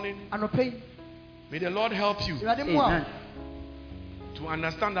 This morning, may the Lord help you. Amen. To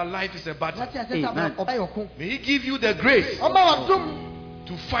understand that life is a battle. Amen. May He give you the grace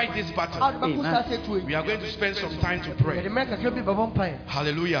to fight this battle. Amen. We are going to spend some time to pray.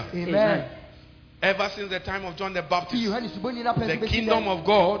 Hallelujah. Amen. Ever since the time of John the Baptist, the kingdom of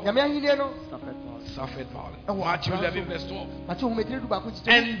God suffered violence. Matthew 11 verse 12.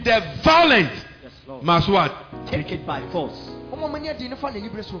 And the violent must what? Take it by force.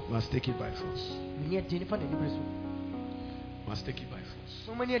 Must take it by force. Must take it by force.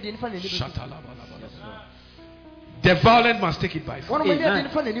 The violent must take it by force. Amen.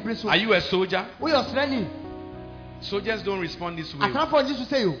 Are you a soldier? Soldiers don't respond this way.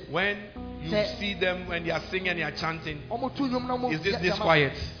 When you see them when they are singing and they are chanting, is this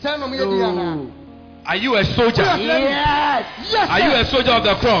quiet? No. Are you a soldier? Yes. Are you a soldier of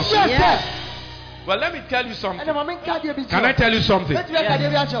the cross? Yes. Well, let me tell you something. Can I tell you something?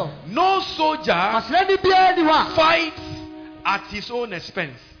 Yes. No soldier fights at his own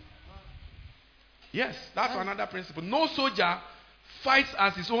expense. Yes, that's another principle. No soldier fights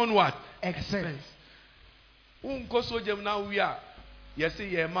at his own what? Expense. Soldier now we are. Yes,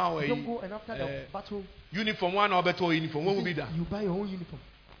 uniform one or better uniform. What will be that? You buy your own uniform.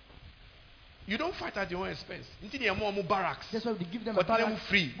 You don't fight at your own expense. Barracks. That's why they give them a barracks.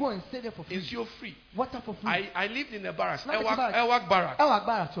 Free. Go and stay there for free. It's your free. Water for free. I lived in a barracks. Elwak Barracks.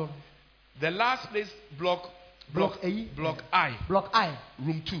 The last place, block I. Block I.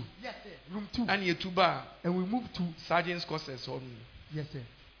 Room 2. Yes, sir. Room 2. And you 2 bar. And we moved to Sergeant's quarters. Yes, sir.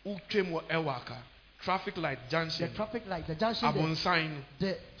 Elwaka. Traffic light junction. The traffic light, the junction. Abon sign.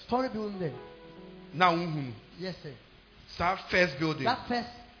 The story building there. Now, yes, sir. Start first building. That first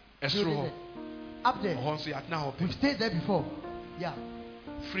building there. Up there. We've stayed there before. Yeah.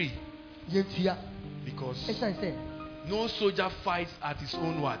 Free. Yes, yeah. Because no soldier fights at his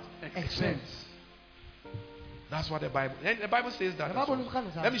own what? Expense. That's what the Bible. And the Bible says that.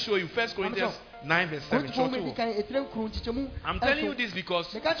 Let me show you 1 Corinthians 9 verse 7. I'm telling you this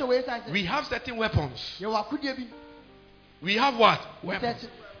because we have certain weapons. We have what? Weapons.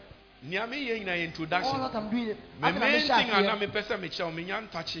 Introduction. All what I'm doing. The main thing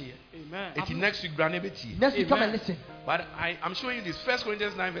Amen. Next week, next week, come and listen. But I'm showing you this. 1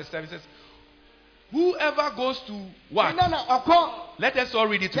 Corinthians 9 verse 7 says, whoever goes to what? Let us all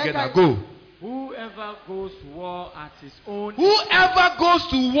read it together. Go. Whoever goes to war at his own. Whoever goes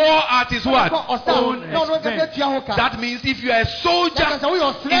to war at his what? Own expense. That means if you are a soldier in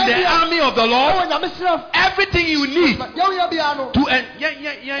the army of the Lord, everything you need to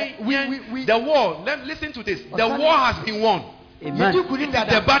the war. Listen to this. The war has been won. Amen.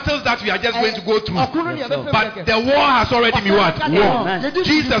 The battles that we are just going to go through, but the war has already been won.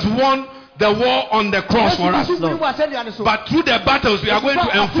 Jesus won the war on the cross for us. But through the battles, we are going to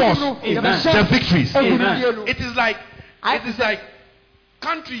enforce the victories. Amen. It is like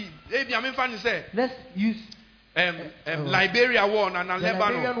country. Let's use Liberia war and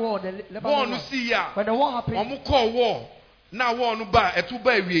Lebanon war. When the war happened, war. Now war no ba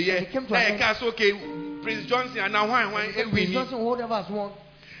etuba ewiye. Na e ka so okay Prince Johnson and now Prince Johnson whatever has won.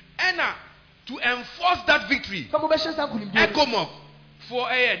 And to enforce that victory, ECOMOG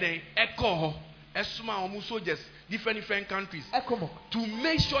for ECO Esuma soldiers, different countries, to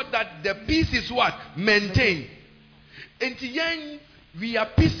make sure that the peace is what? Maintained. And we are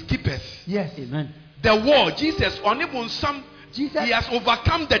peacekeepers. Yes. Amen. The war, Jesus, he has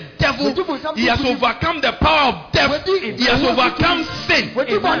overcome the devil. He has overcome the power of death. He has overcome sin.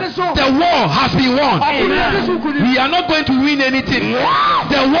 The war has been won. We are not going to win anything.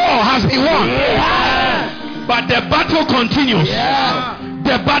 The war has been won. But the battle continues.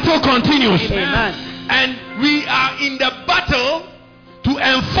 The battle continues. And we are in the battle to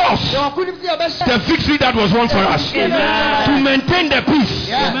enforce the victory that was won for us. To maintain the peace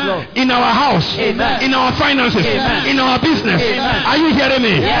in our house, in our finances, in our business. Are you hearing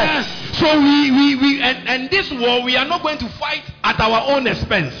me? Yes. So we this war, we are not going to fight at our own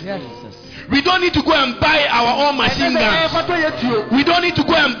expense. We don't need to go and buy our own machine guns. We don't need to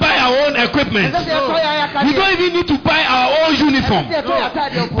go and buy our own equipment. We don't even need to buy our own uniform.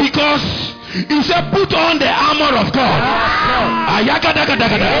 Because he said, put on the armor of God.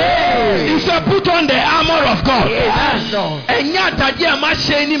 He said, put on the armor of God. And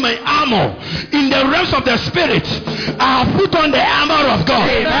my armor in the realms of the spirit. I have put on the armor of God.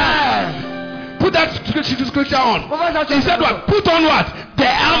 Put that scripture on. He said what? Put on what? The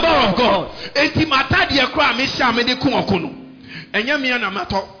armor of God.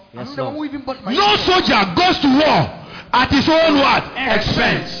 No soldier goes to war at his own what?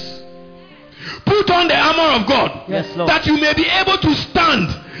 Expense. Put on the armor of God, that you may be able to stand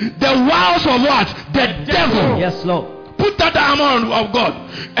the wiles of what? The devil. Yes, Lord. Put that armor of God,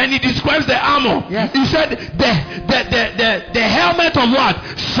 and he describes the armor. He said the helmet of what?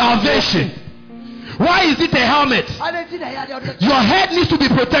 Salvation. Why is it a helmet? Your head needs to be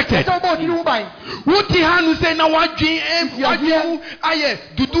protected. You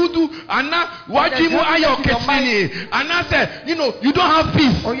don't have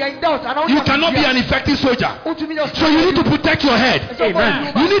peace. You cannot be an effective soldier. So you need to protect your head.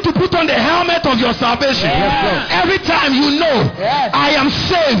 You need to put on the helmet of your salvation. Every time you know, I am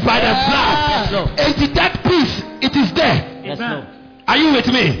saved by the blood. And that peace, it is there. Are you with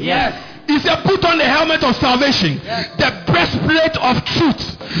me? Yes. He said, put on the helmet of salvation, the breastplate of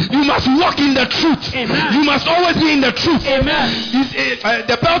truth. You must walk in the truth. You must always be in the truth.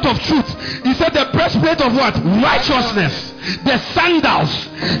 The belt of truth. He said, the breastplate of what? Righteousness. The sandals.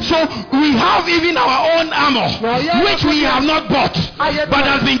 So we have even our own armor, which we have not bought, but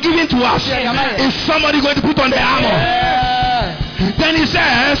has been given to us. Is somebody going to put on the armor? Then he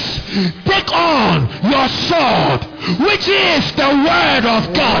says, take on your sword, which is the word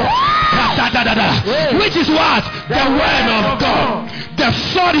of God. Which is what? The word of God. The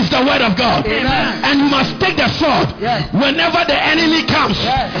sword is the word of God. And you must take the sword whenever the enemy comes.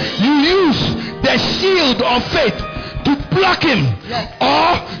 You use the shield of faith to block him,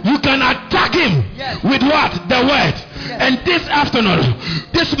 or you can attack him with what? The word. And this afternoon,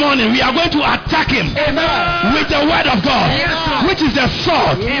 this morning, we are going to attack him with the word of God, which is the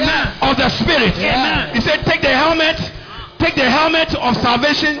sword of the spirit. He said, take the helmet of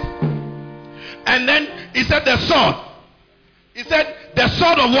salvation, and then he said the sword. He said the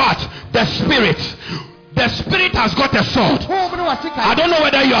sword of what? The spirit. The Spirit has got a sword. I don't know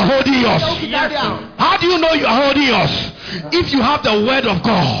whether you are holding yours. How do you know you are holding yours? If you have the word of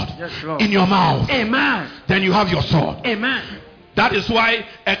God in your mouth, amen, then you have your sword. Amen. That is why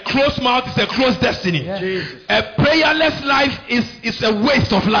a closed mouth is a closed destiny. A prayerless life is a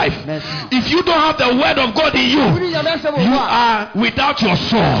waste of life. If you don't have the word of God in you, you are without your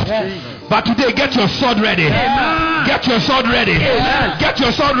sword. But today, get your sword ready. Amen. Get your sword ready. Amen. Get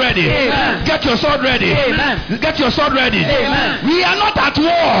your sword ready. Amen. Get your sword ready. Amen. Get your sword ready. Amen. We are not at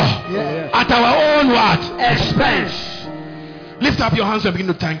war at our own what? Expense. Lift up your hands and begin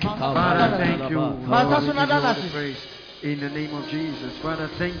to thank Him. Father, thank you. Lord, we give you all the praise. In the name of Jesus. Father,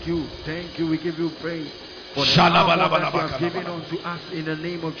 thank you. Thank you. We give you praise for the power that you have given unto us in the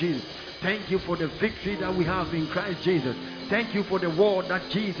name of Jesus. Thank you for the victory that we have in Christ Jesus. Thank you for the war that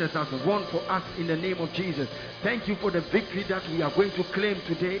Jesus has won for us in the name of Jesus. Thank you for the victory that we are going to claim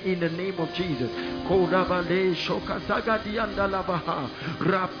today in the name of Jesus.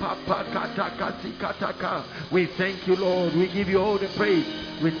 We thank you, Lord. We give you all the praise.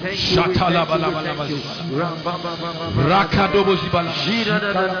 We thank you. We thank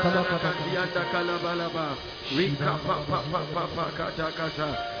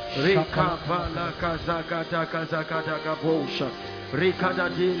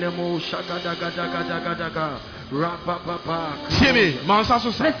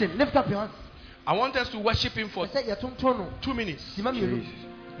Listen, lift up your hands. I want us to worship Him for 2 minutes. Jesus.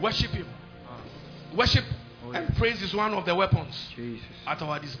 Worship Him. Worship and praise is one of the weapons at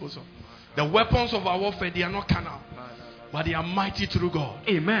our disposal. The weapons of our warfare, they are not carnal, but they are mighty through God.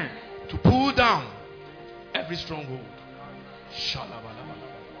 Amen. To pull down every stronghold.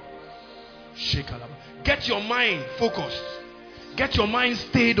 Get your mind focused. Get your mind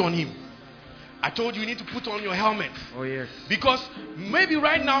stayed on Him. I told you need to put on your helmet. Oh yes. Because maybe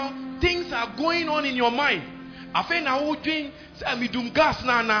right now things are going on in your mind. I feel now doing gas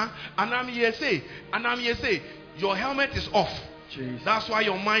nana and I'm here say your helmet is off. Jesus. That's why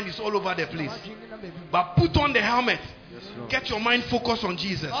your mind is all over the place. But put on the helmet. Yes, get your mind focused on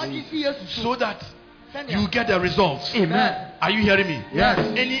Jesus. So that you get the results. Amen. Are you hearing me? Yes.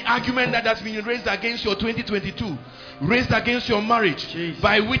 Any argument that has been raised against your 2022, raised against your marriage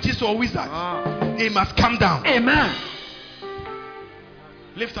by witches or wizards, they must come down. Amen.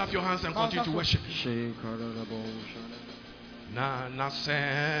 Lift up your hands and continue to worship Him. Na na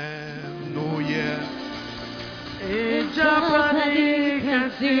sem no yeah.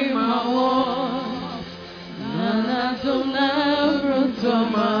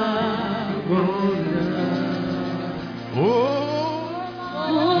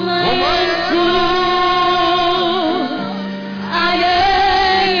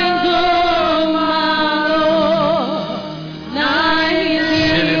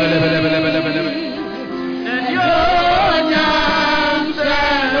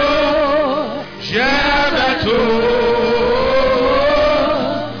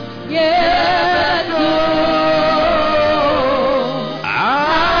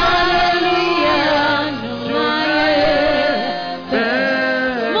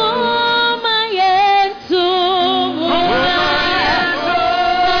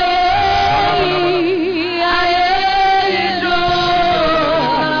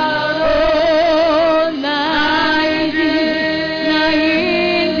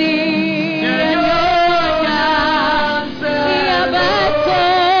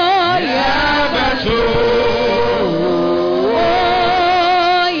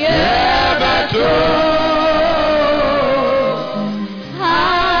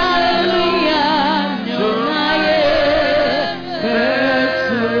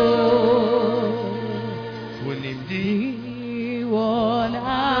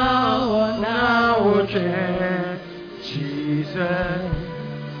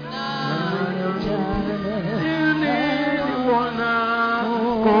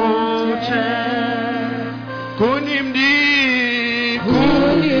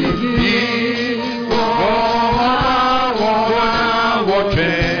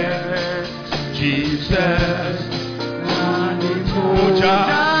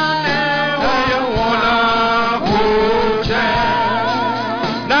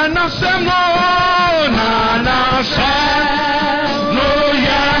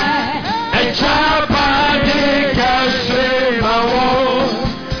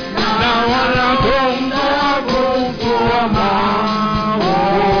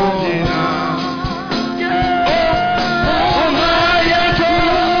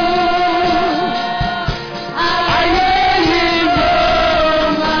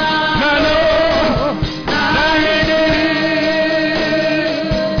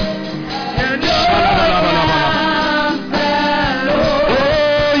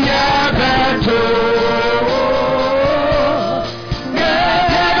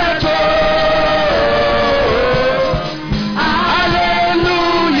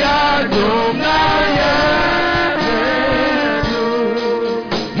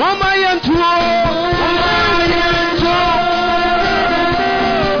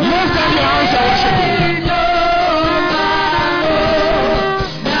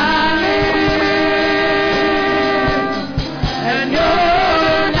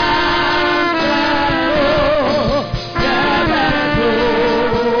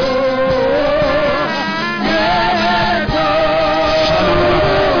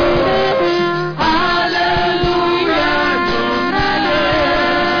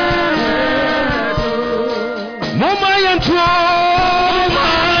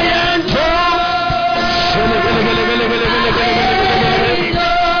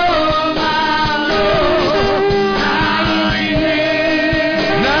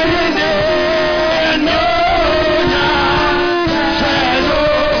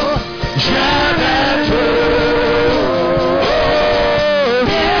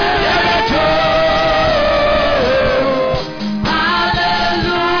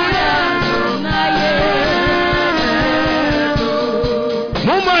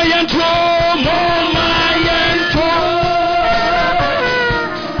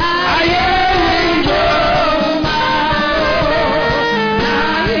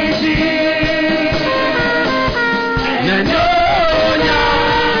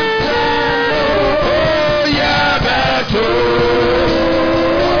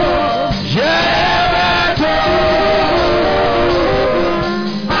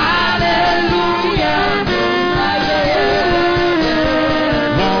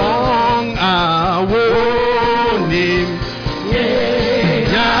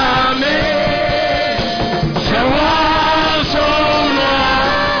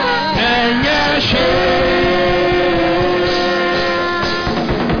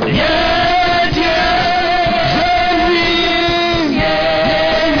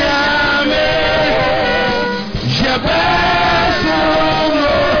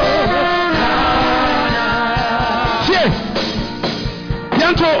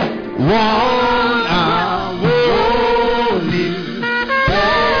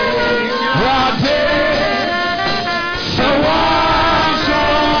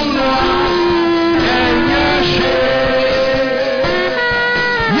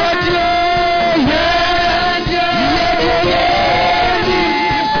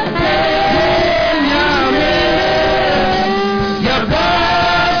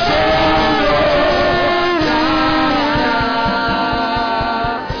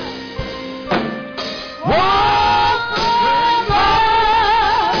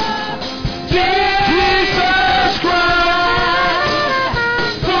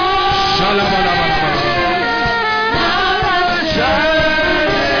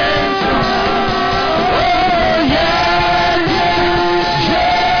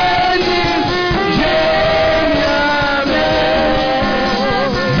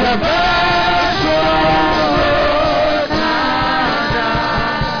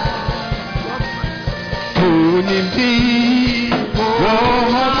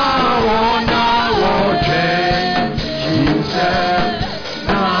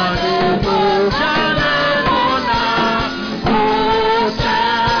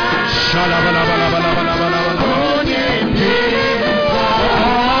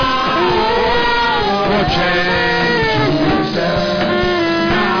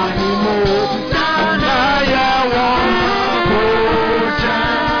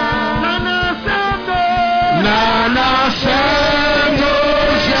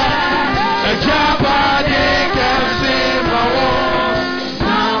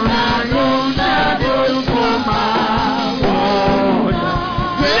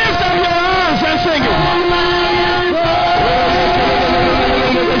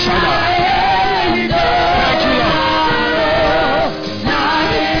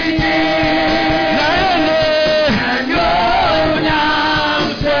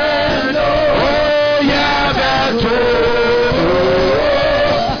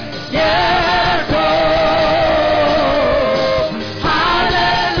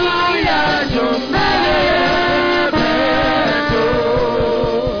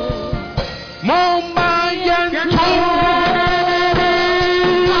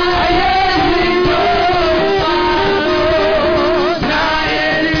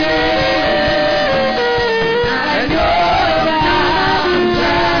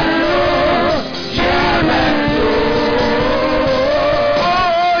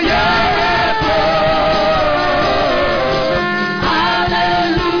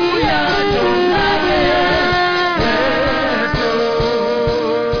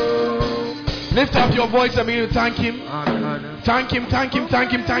 Voice and begin to thank him. Thank him, thank him,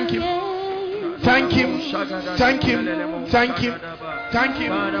 thank him, thank him. Thank him, thank him, thank him, thank him.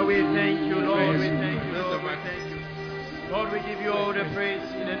 Father, we thank you, Lord. We thank you, Lord. We thank you. Lord, we give you all the praise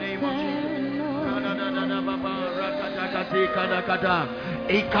in the name of Jesus.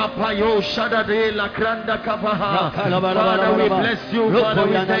 Ikapayo shadade la kranda kapaha. Father, we bless you. Father,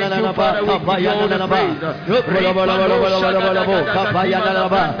 we thank you. Father, we give you all the praise.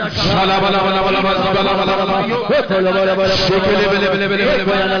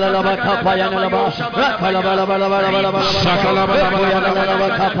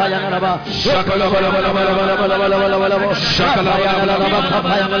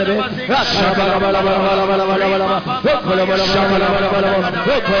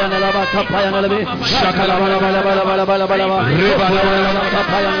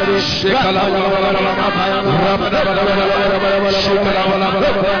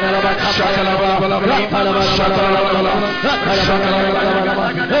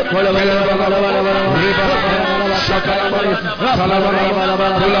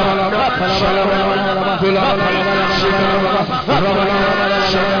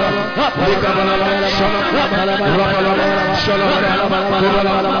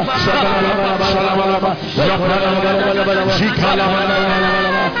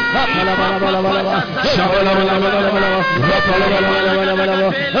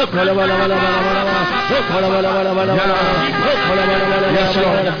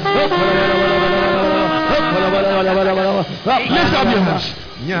 Lift up your hands.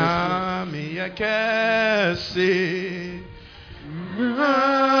 Nyami yakesi,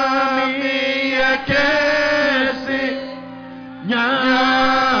 nyami yakesi,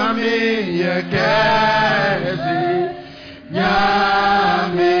 nyami yakesi,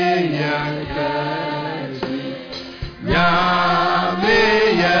 nyami yakesi, nyami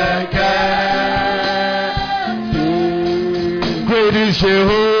yakesi. Great is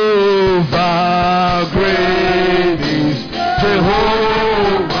Jehovah, great is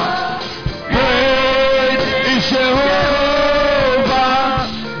Jehovah, great is Jehovah,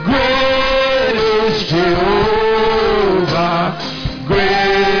 great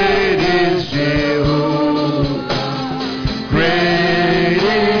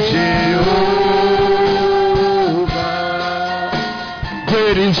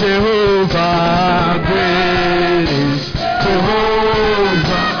Jehovah, great is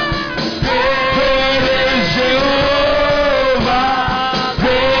Jehovah. Great is Jehovah,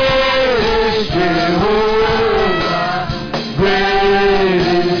 great is Jehovah, great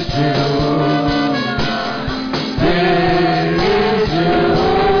is Jehovah, great is Jehovah.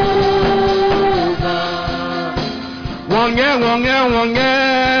 Wonge, wonge, wonge.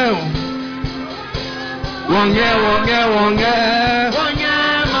 Wonge, wonge, wonge. Wonge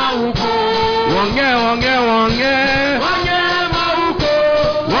mauko. Wonge, wonge, wonge. Wonge mauko.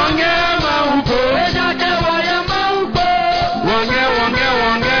 Wonge mauko. Ejake wonge mauko. Wonge, wonge,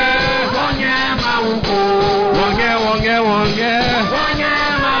 wonge. Wonge mauko. Wonge, wonge, wonge. Wonge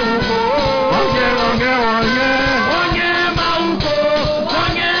mauko. Wonge, wonge, wonge. Wonge mauko.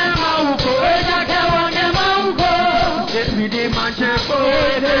 Wonge mauko. Ejake wonge mauko. Everyday man chepo.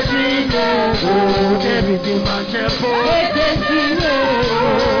 David Manchepo,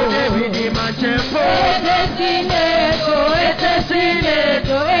 David Manchepo,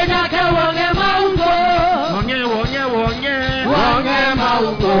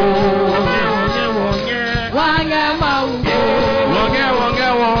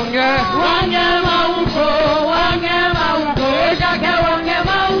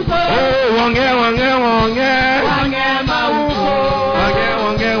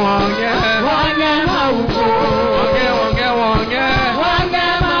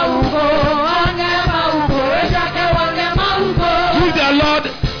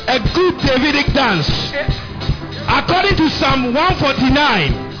 a good Davidic dance. According to Psalm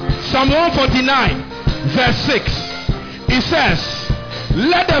 149, verse 6, it says,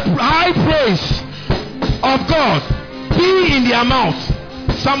 let the high praise of God be in their mouth.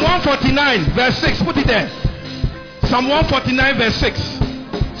 Psalm 149, verse 6, put it there. Psalm 149, verse 6.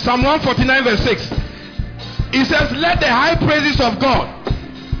 Psalm 149, verse 6. It says, let the high praises of God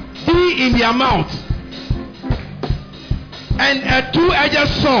be in their mouth, and a two-edged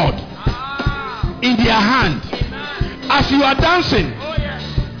sword in their hand. As you are dancing,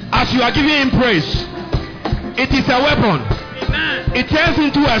 as you are giving him praise, it is a weapon. It turns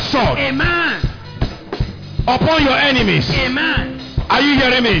into a sword upon your enemies. Are you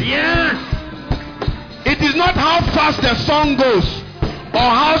hearing me? Yes. It is not how fast the song goes or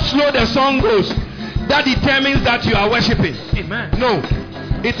how slow the song goes that determines that you are worshiping. No,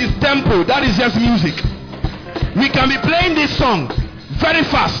 it is tempo. That is just music. We can be playing this song very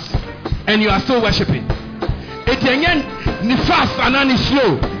fast and you are still worshiping. It is fast and then it's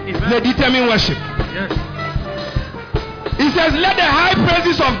slow. They determine worship. Yes. It says, let the high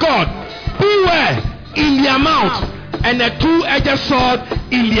praises of God be where? In their mouth, and a two-edged sword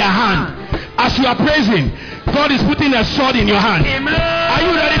in their hand. As you are praising, God is putting a sword in your hand. Amen. Are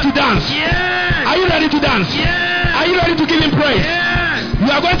you ready to dance? Yes. Are you ready to dance? Yes. Are you ready to give him praise? Yes.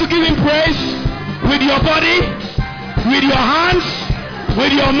 You are going to give him praise with your body, with your hands,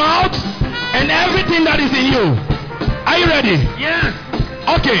 with your mouth, and everything that is in you. Are you ready? Yes.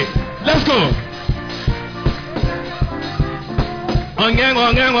 Okay, let's go. Wange,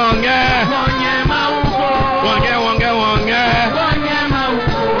 wange, wange. Wange mauko. Wange, wange, wange. Wange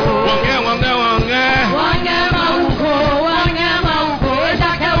mauko. Wange, wange, wange. Wange mauko. Wange mauko.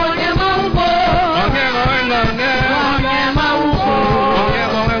 Ejake wange mauko. Wange, wange, wange. Wange mauko. Wange,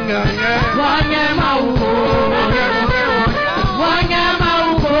 wange, wange. Wange mauko. Wange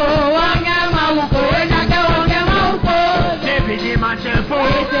mauko. Wange mauko. Ejake wange mauko. David Manchepo.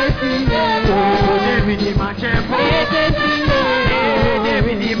 David Manchepo.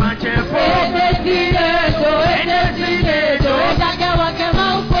 David Manchepo. David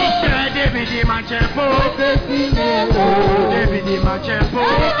Manchepo. David Manchepo.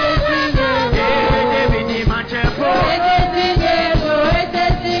 David Manchepo.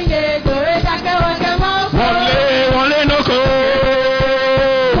 Wale noko.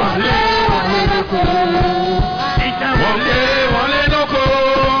 Wale noko.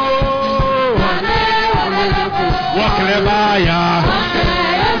 Waklebaya.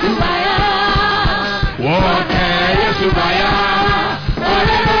 Yesubaya.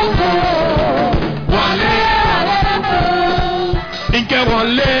 Inke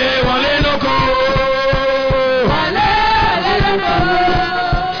wale noko.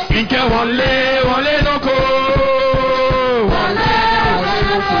 Inke wale noko.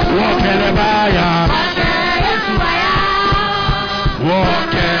 Wakelebaya.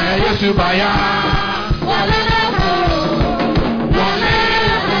 Yesubaya.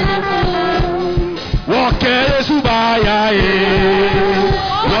 Subaya,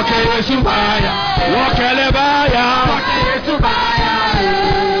 Subaya, Wakelebaya,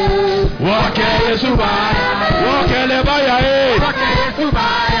 Subaya, Wakelebaya,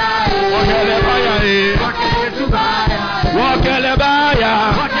 Subaya,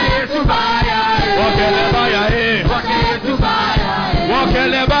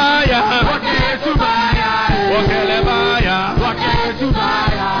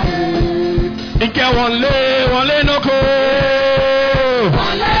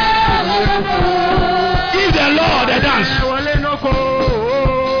 Give the Lord a dance.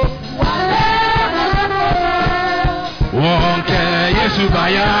 Wonke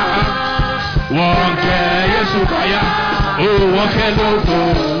Yesubaya. Wonke Yesubaya. Oh, wonke loko.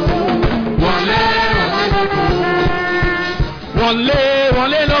 Wale loko.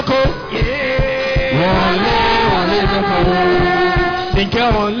 Wale loko. Wale loko. Think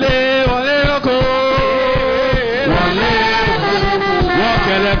wale loko. Wale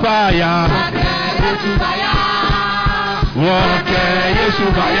wonke lepaya. Wonke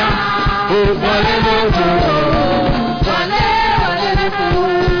Yesubaya. Oh, wale loko.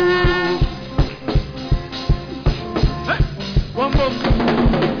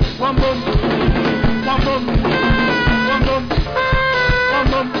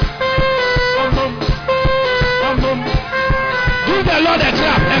 Give the Lord a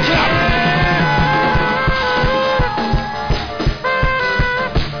clap, a clap.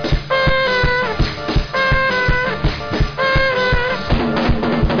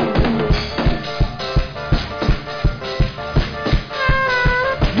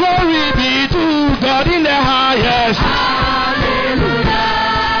 Glory be to God in the highest. Hallelujah.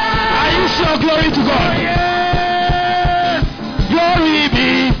 Are you sure? Glory to God. Yes. Glory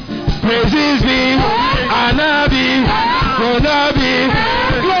be, praises be, honor be, honor be.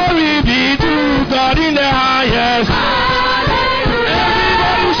 Glory be to God in the highest. Hallelujah.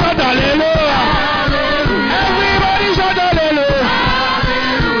 Everybody shout hallelujah. Everybody shout hallelujah.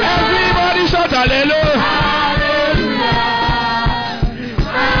 Everybody shout hallelujah.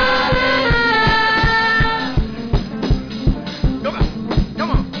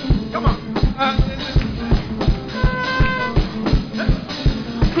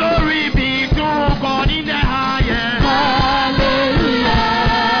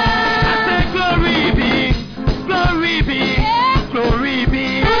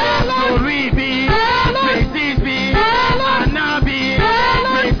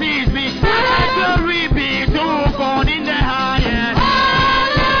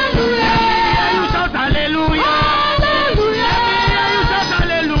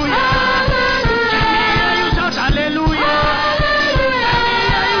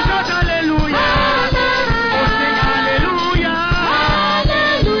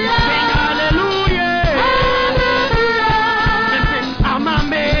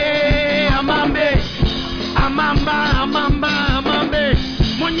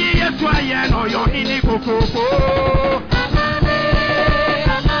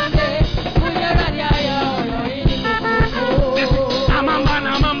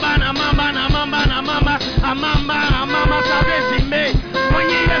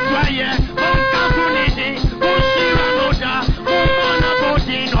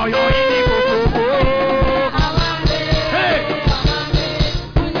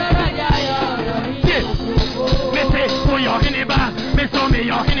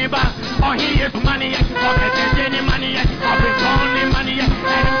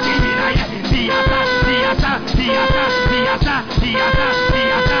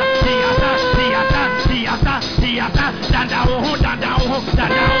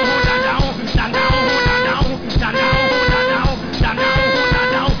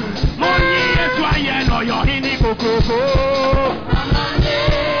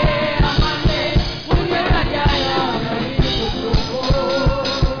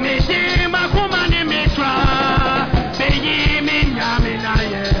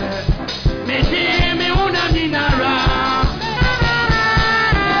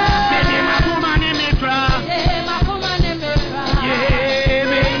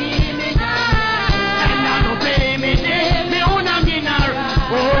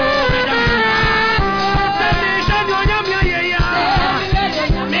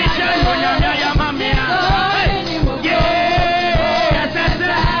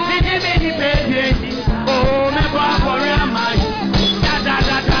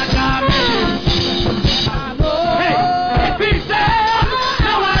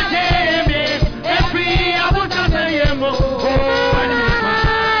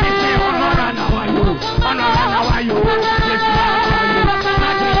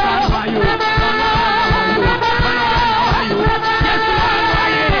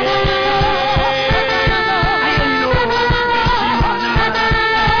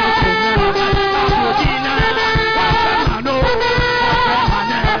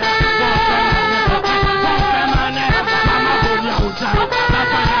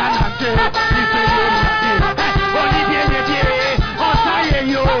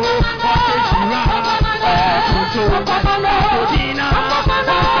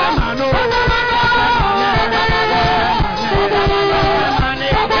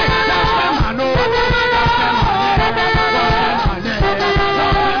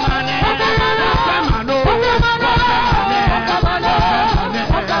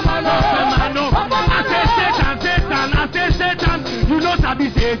 sabi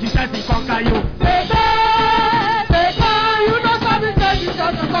say Jesus he conquer you. You know sabi say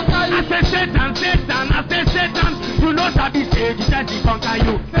Jesus he conquer you. I say Satan, you know sabi say Jesus he conquer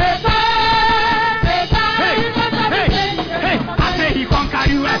you. Hey, I say he conquer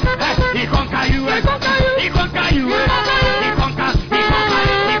you. He conquer you. He conquer you. He conquer you. He conquer you.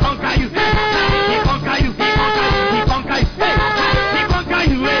 He conquer you. He conquer you. He conquer you. He conquer you. He conquer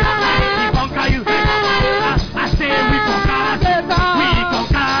you. He conquer you. I say we conquer. We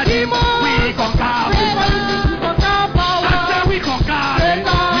conquer him. We conquer. I say we conquer. We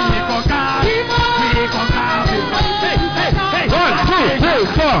conquer. We conquer. Hey. 1, 2, 3,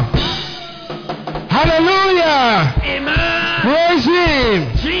 4. Hallelujah. Amen. Praise him.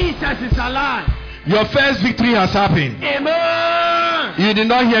 Jesus is alive. Your first victory has happened. Amen. You did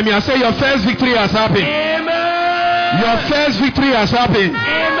not hear me. I say your first victory has happened. Amen. Your first victory has happened.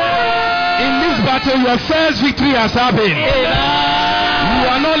 Amen. In this battle, your first victory has happened. Amen. You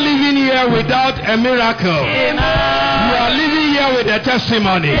are not living here without a miracle. Amen. You are living here with a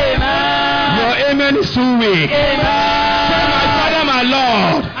testimony. Amen. Your amen is too weak. Amen. Say, my Father, my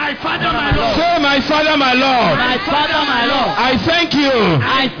Lord. My Father, my Lord. Say, my Father, my Lord. My Father, my Lord. I thank you.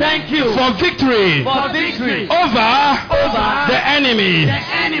 I thank you for victory. For victory. Over the enemy. The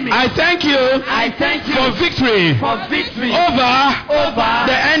enemy. I thank you. I thank you for victory. For victory. Over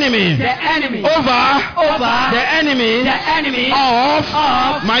the enemy. The enemy. Over the enemy. The enemy. Of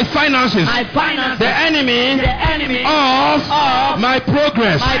my finances. My finances. The enemy. The enemy. Of my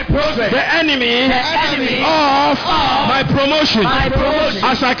progress. My progress. The enemy. The enemy. Of my promotion. My promotion.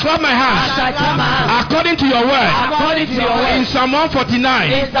 As I clap my hands. As I clap my hands. According to your word. According to your word. In Psalm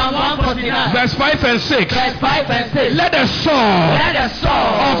 149. In Psalm 149. Verse 5 and 6. Verse 5 and 6. Let the sword. Let the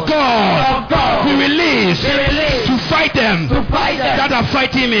sword of God. Of God. Be released. Be released. To fight them. To fight them. That are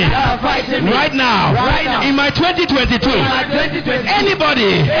fighting me. That are fighting me. Right now. Right now. In my 2022. In my 2022.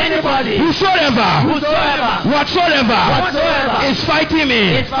 Anybody. Whosoever. Whatsoever. Is fighting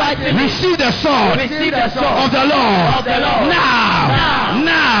me. Is fighting me. Receive the sword. Receive the sword. Of the Lord. Of the Lord.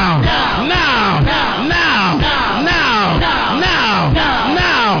 Now.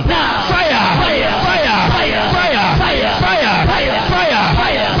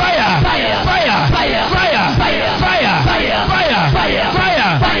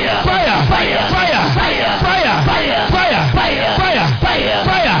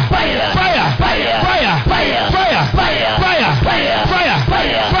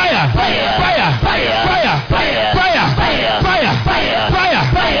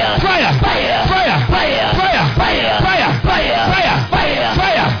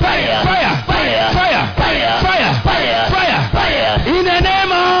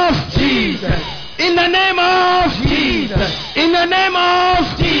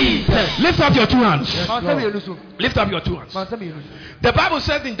 Lift up your two hands. Lift up your two hands. The Bible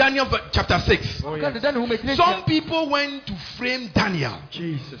says in Daniel chapter 6. Some people went to frame Daniel.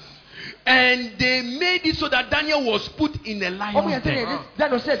 Jesus. And they made it so that Daniel was put in a lion's den.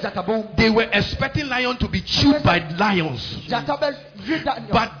 They were expecting lion to be chewed by lions.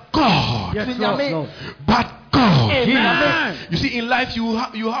 But God. But God. Amen. You see, in life you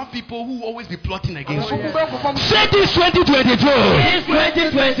have people who always be plotting against you. Say this 2022. This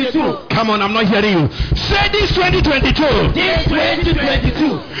 2022. Come on, I'm not hearing you. Say this 2022. This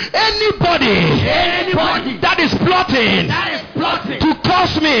 2022. Anybody that is plotting to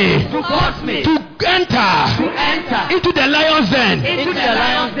cause me to enter into the lion's den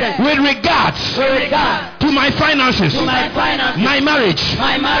with regards to my finances, my marriage,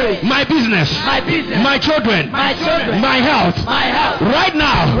 my business, my children, my health. Right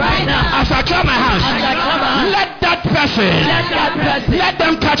now, as I clap my hands, let that person, let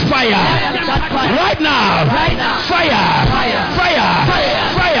them catch fire. Right now, fire. Fire!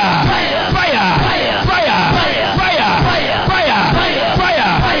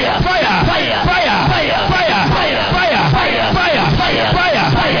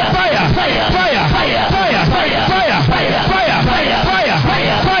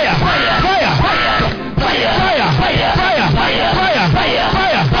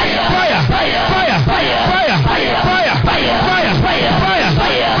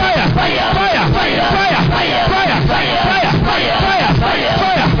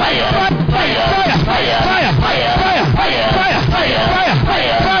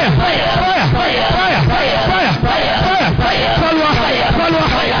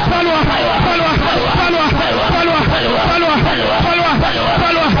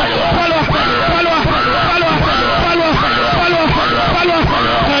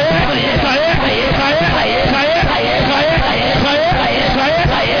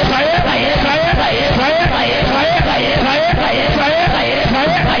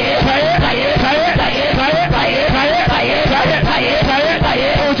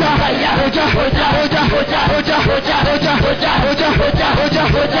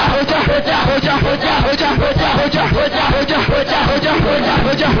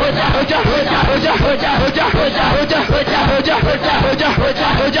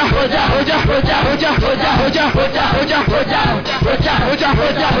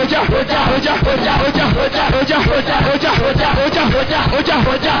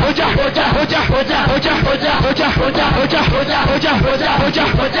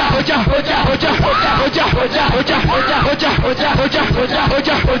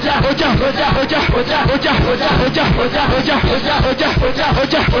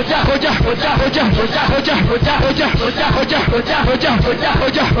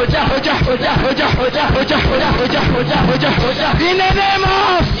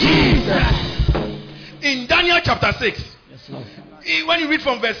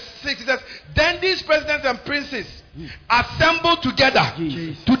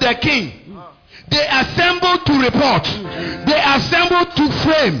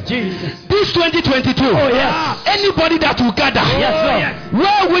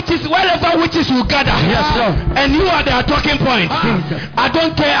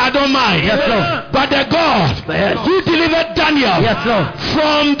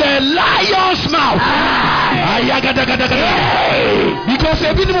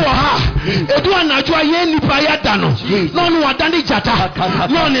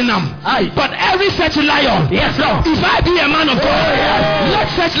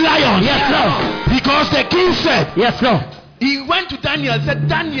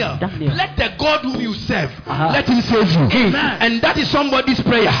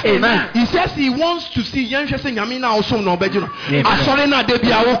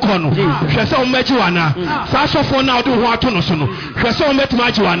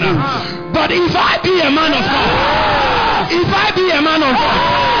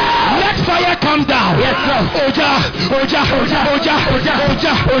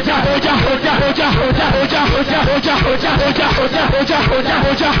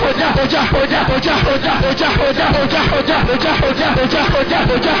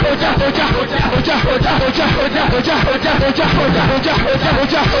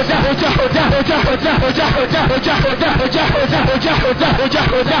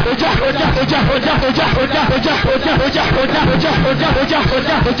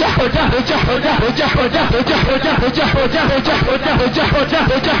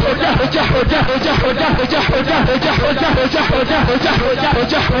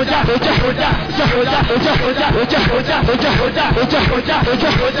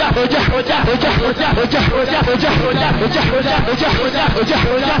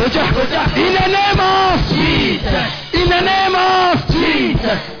 In the name of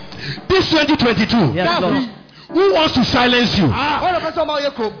Jesus. This 2022. Yes, Lord. Who wants to silence you?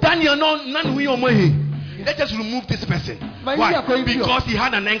 Daniel, let's just remove this person. Why? Because he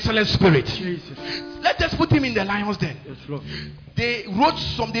had an excellent spirit. Jesus. Let's just put him in the lion's den. Yes, Lord.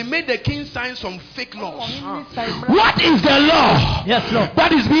 They made the king sign some fake laws. What is the law? Yes, Lord.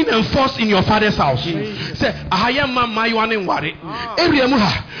 That is being enforced in your father's house? Say, I am my one worry.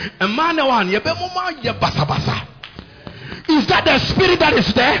 Is that the spirit that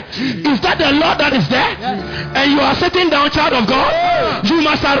is there? Is that the Lord that is there? And you are sitting down, child of God? You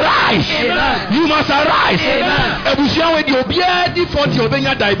must arise. You must arise.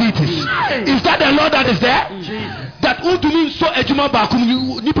 Diabetes. Is that the Lord that is there? That to me so ejuma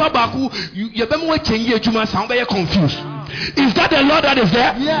bakum nipa baku you bemu change ejuma sound be confused. Is that the Lord that is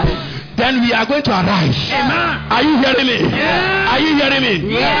there? Then we are going to arise. Amen. Are you hearing me? Are you hearing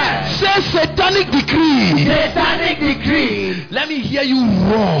me? Say satanic decree. Satanic decree. Let me hear you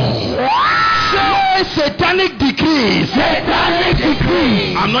roar. Say satanic decree. Satanic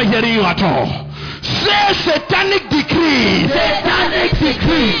decree. I'm not hearing you at all. Say satanic decree. Satanic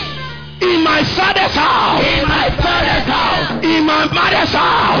decree. In my father's house. In my father's house. In my mother's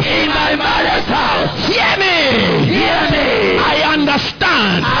house. In my mother's house. Hear me. Hear me. I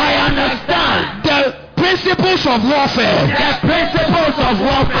understand. I understand. The principles of warfare. The principles of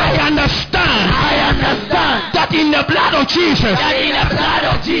warfare. I understand. I understand. That in the blood of Jesus. That in the blood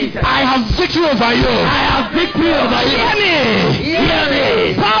of Jesus. I have victory over you. I have victory over you. Hear me. Hear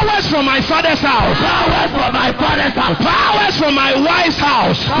me. Powers from my father's house. Powers from my father's house. Powers from my wife's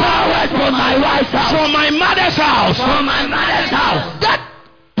house. Powers from my wife's house. From my mother's house. From my mother's house. That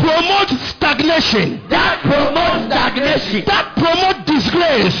promote stagnation. That promotes stagnation. That promote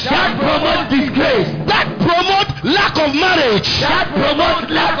disgrace. That promotes disgrace. That promote lack of marriage. That promotes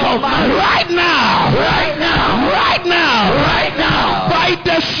lack of marriage. Right now. Right now. Right now. Right now. By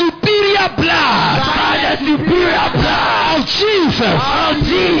the superior blood. By the superior blood of Jesus. Of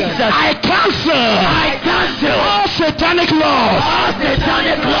Jesus. I cancel. I cancel all satanic laws. All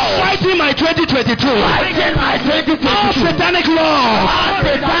satanic laws fighting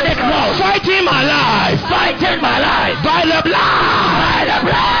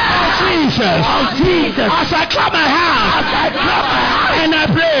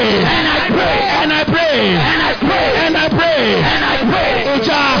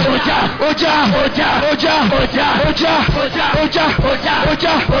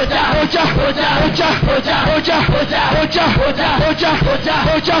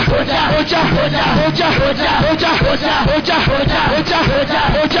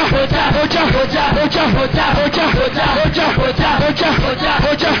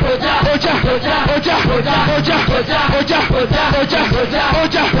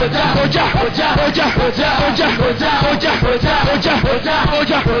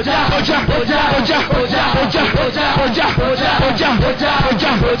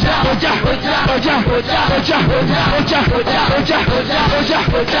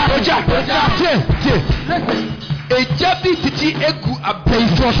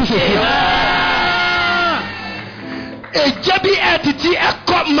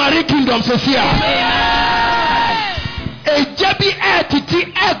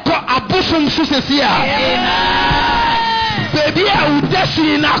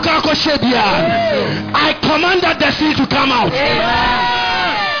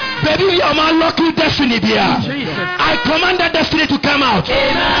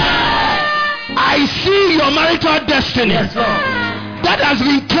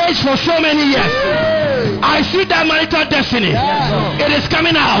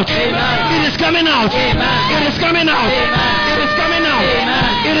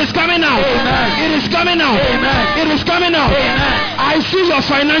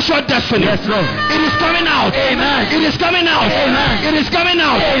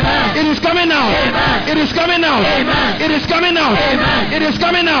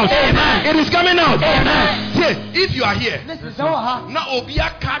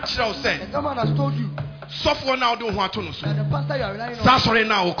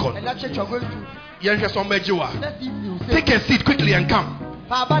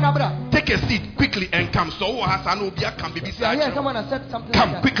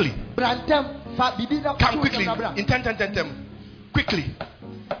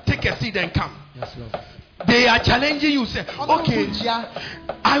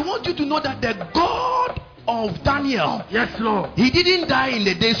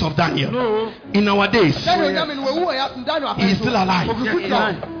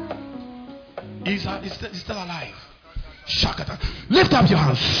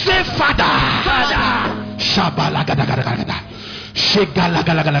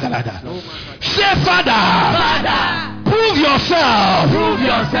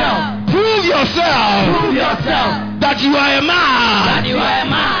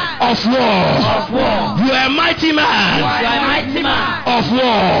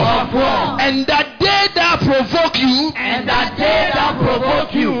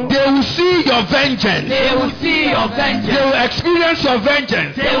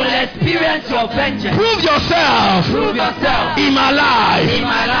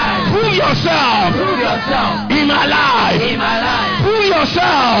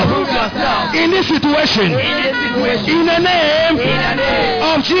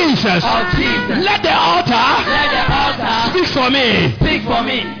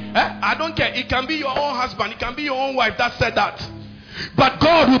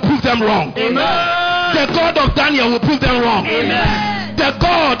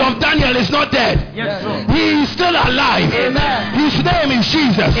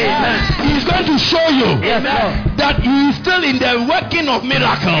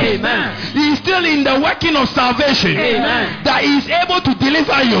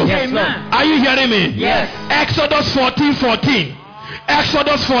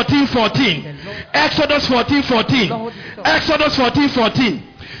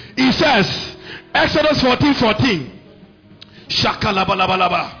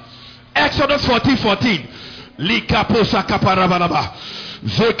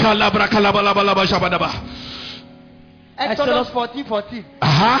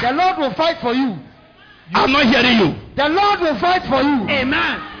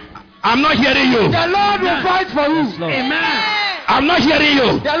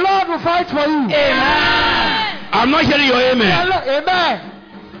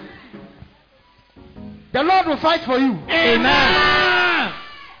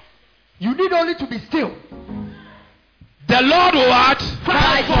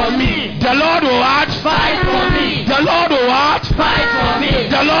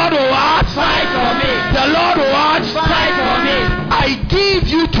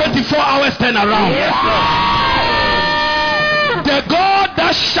 24 hours turnaround. Yes, Lord. The God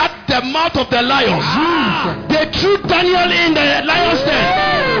that shut the mouth of the lions, they threw Daniel in the lion's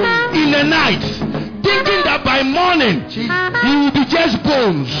den in the night, thinking that by morning he will be just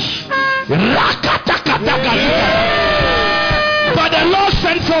bones. But the Lord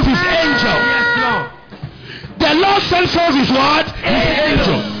sent forth his angel. The Lord sent forth his what? His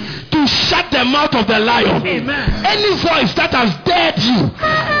angel. To shut the mouth of the lion. Amen. Any voice that has dared you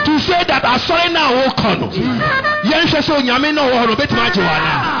to say that I saw it now,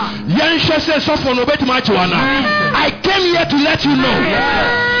 I came here to let you know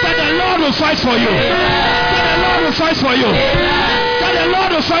that the Lord will fight for you. That the Lord will fight for you. That the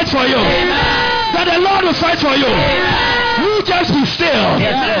Lord will fight for you. That the Lord will fight for you. You just be still.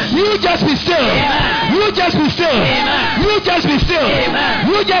 You just be still. You just be still. You just be still.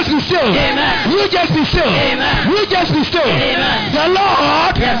 You just be still. You just be still. You just be still. The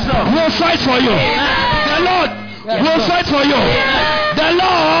Lord will fight for you. The Lord will fight for you. The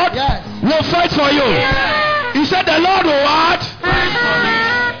Lord will fight for you. He said the Lord will what?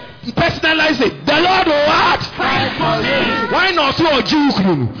 Personalize it. The Lord will what? Fight for me. Why not so a Jew?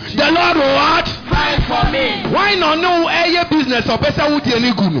 The Lord will what? Fight for me. Why not no air business or better with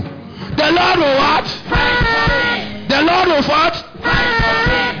any gunu? The Lord will what? Fight for me. The Lord will what? Fight for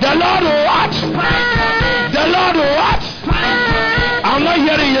me. The Lord will what? Fight for me. The Lord will what? Fight for me. I'm not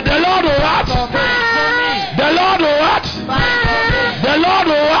hearing you. The Lord will what? Fight for me. The Lord will what? Fight for me. The Lord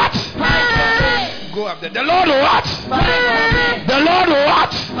will what? Fight for me. Go up there. The Lord will what? Fight for me. The Lord will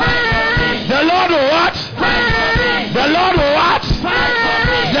what? Fight for me. The Lord will what? Fight for me. The Lord will what? Fight for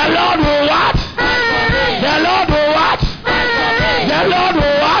me. The Lord will what? Fight for me. The Lord will what? Fight for me. The Lord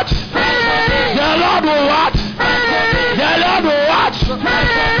will what? Fight for me. The Lord will what? Fight for me. The Lord will what? Fight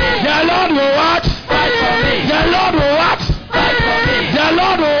for me. The Lord will what? Fight for me. The Lord will what? Fight for me. The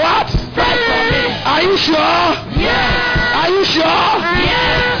Lord will what? Fight for me. Are you sure? Yes. Are you sure?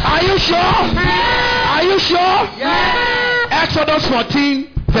 Yes. Are you sure? Are you sure? Yes. Exodus 14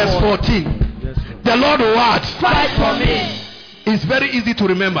 verse 14. The Lord will what? Fight for me. It's very easy to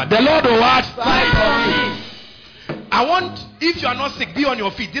remember. The Lord will what? Fight for me. I want, if you are not sick, be on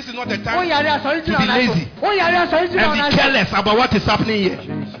your feet. This is not the time to be lazy and be careless about what is happening here.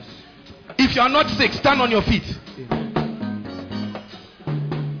 If you are not sick, stand on your feet.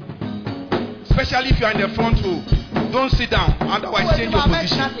 Especially if you are in the front row. Don't sit down, otherwise change your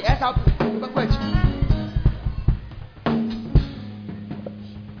position.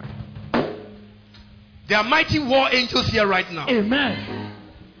 There are mighty war angels here right now. Amen.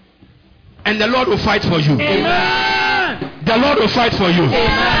 And the Lord will fight for you. Amen. The Lord will fight for you.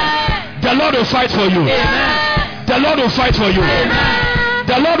 Amen. The Lord will fight for you. Amen. The Lord will fight for you. Amen.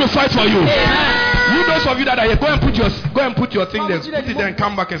 The Lord will fight for you. Amen. You, those of you that are here, go and put your thing there. Put it there and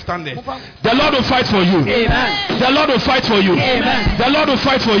come back and stand there. The Lord will fight for you. Amen. The Lord will fight for you. Amen. The Lord will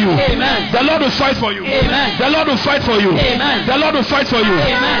fight for you. Amen. The Lord will fight for you. Amen. The Lord will fight for you. Amen. The Lord will fight for you.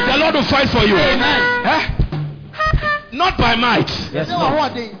 Amen. The Lord will fight for you. Amen. Not by might. Yes,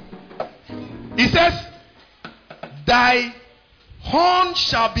 Lord. He says, thy horn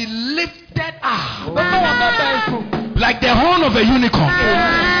shall be lifted up like the horn of a unicorn.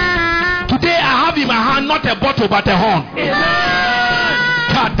 Amen. Today I have in my hand not a bottle but a horn.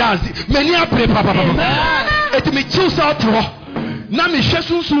 Many are pray, it me choose out now me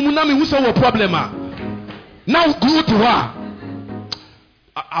shesun now me who say problem. Now go to her.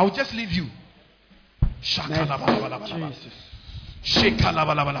 I'll just leave you. Yes,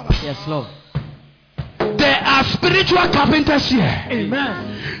 Lord. There are spiritual carpenters here.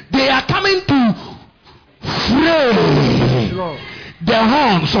 Amen. They are coming to fray the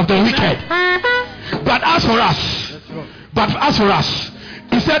horns of the wicked. But as for us,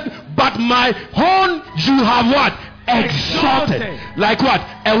 he said, but my horn you have what? Exalted. Like what?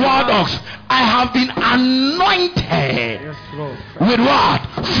 A wild ox. I have been anointed with what?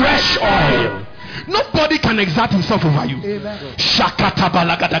 Fresh oil. Nobody can exalt himself over you. Shakata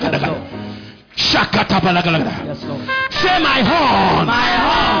balagadagadaga. Shakata balagadagada. Yes, Lord. Say my horn. My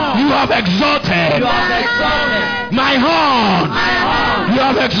horn. You have exalted. You have exalted. My horn. My horn. You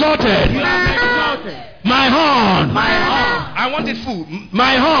have exalted. You have exalted. My horn. My horn. I want it full.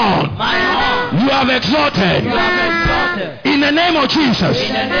 My horn. My horn. You have exalted. You have exalted. In the name of Jesus.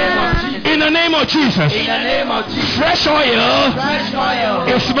 In the name of Jesus. In the name of Jesus. In the name of Jesus. Fresh oil. Fresh oil.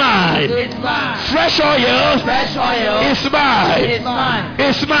 Is mine. It's mine. Fresh oil. Fresh oil. Is mine. It's mine.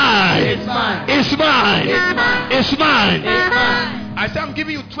 It's mine. It's mine. It's mine. It's mine. It's mine. It's mine. I say I'm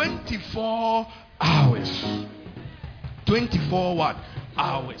giving you 24 hours. 24 what?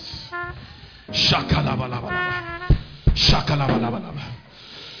 Hours. Shakalabalabalaba. Shakalabalabalaba.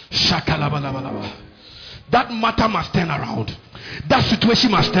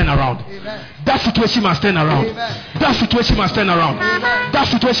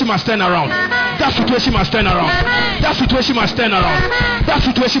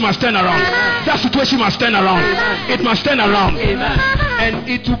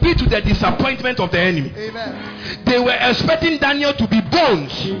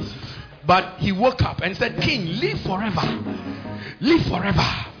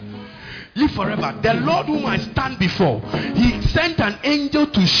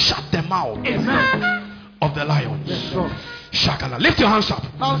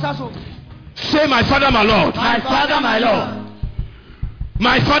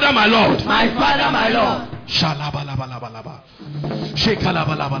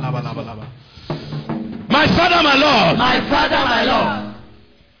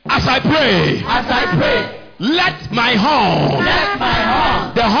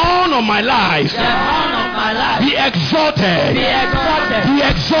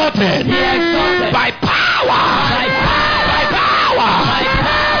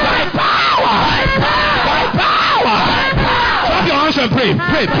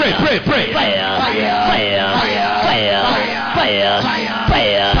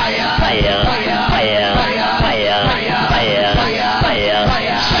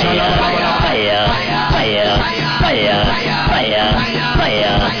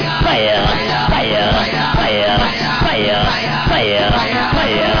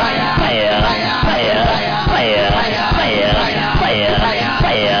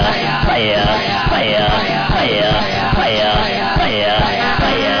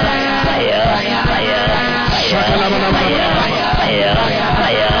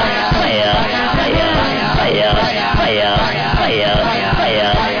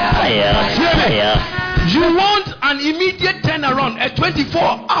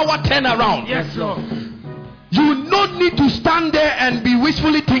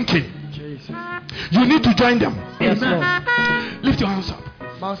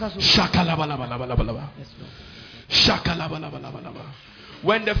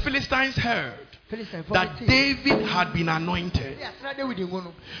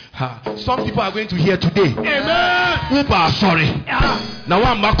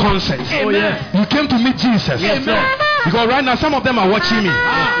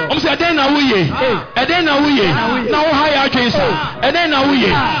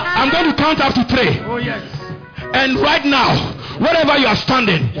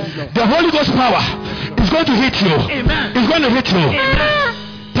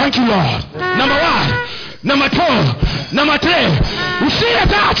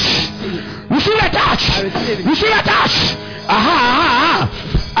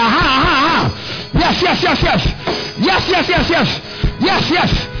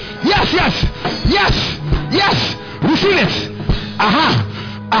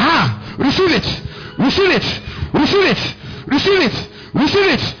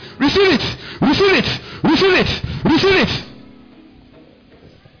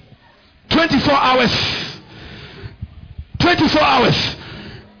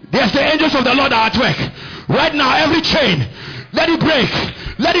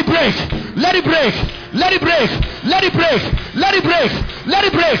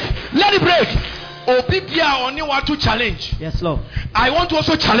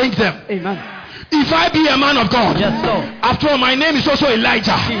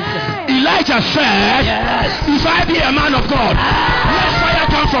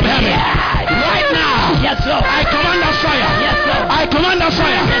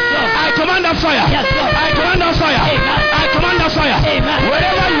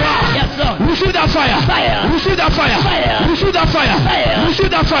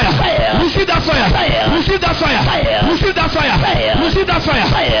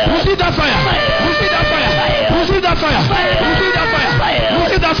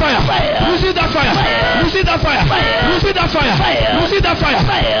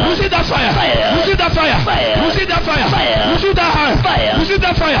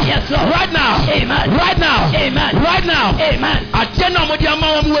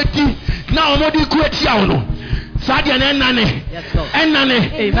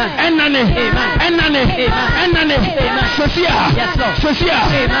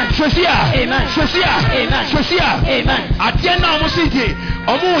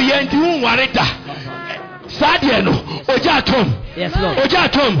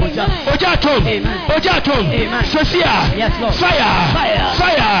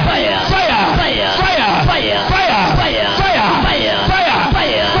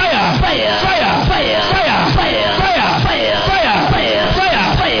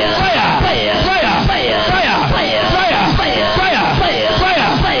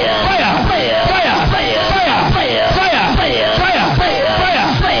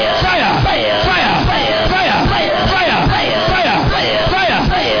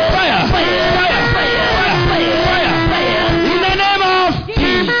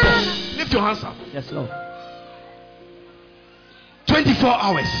 answer. Yes, Lord. 24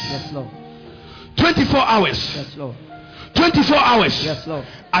 hours. Yes, Lord. 24 hours. Yes, Lord. 24 hours. Yes, Lord.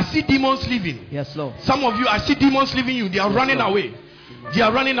 I see demons leaving. Yes, Lord. Some of you, I see demons leaving you. They are running away. They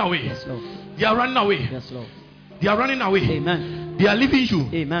are running away. Yes, Lord. They are running away. Yes, Lord. They are running away. Amen. They are leaving you.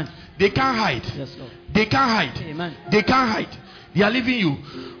 Amen. They can't hide. Yes, Lord. They can't hide. Amen. They can't hide. They are leaving you.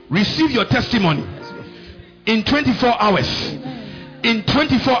 Receive your testimony. Yes, Lord. In 24 hours. Amen. In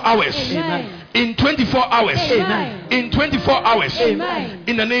 24 hours. Amen. In 24 hours. Amen. In 24 hours. Amen.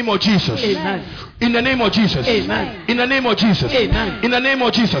 In the name of Jesus. Amen. In the name of Jesus. Amen. In the name of Jesus. Amen. In the name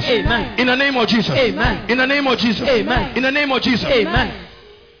of Jesus. Amen. In the name of Jesus. Amen. In the name of Jesus. Amen. In the name of Jesus. Amen.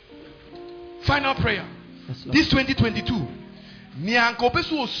 Final prayer. Yes, Lord. This 2022.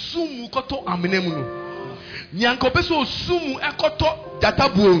 Nyankopesu osumu koto amenemu. Nyankopesu osumu ekoto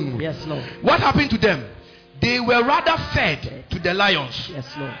databuonu. Yes, Lord. What happened to them? They were rather fed to the lions. Yes,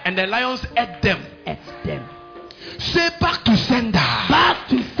 Lord. And the lions ate them. Ate them. Say back to sender. Back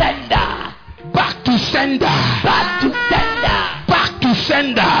to sender. Back to sender. Back to sender. Back to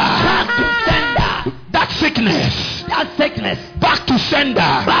sender. Back to sender. That sickness. That sickness. Back to sender.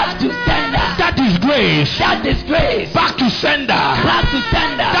 Back to sender. That disgrace. That disgrace. Back to sender. Back to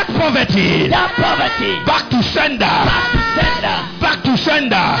sender. That poverty. That poverty. Back to sender. Back to sender. Back to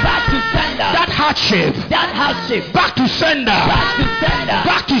sender. Back to sender. That hardship. That hardship. Back to sender. Back to sender.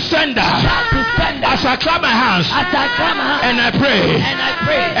 Back to sender. Back to sender. As I clap my hands. As I clap my hands. And I pray. And I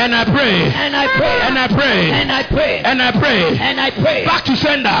pray. And I pray. And I pray. And I pray. And I pray. And I pray. And I pray. Back to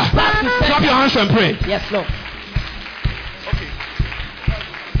sender. Back to sender. Clap your hands and pray. Yes, Lord. Okay.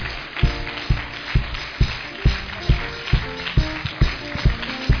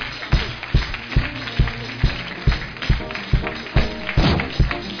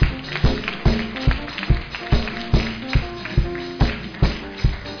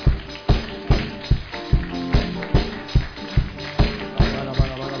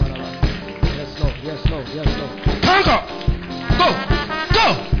 Yes, Lord. Yes, Lord. Conquer. Go. Go.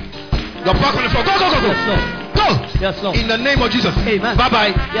 You're back on the floor. Go, go, go, go. Yes, Lord. Go. Yes, Lord. In the name of Jesus. Amen. Bye bye.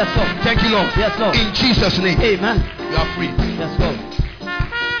 Yes, Lord. Thank you, Lord. Yes, Lord. In Jesus' name. Amen. You are free. Yes, Lord.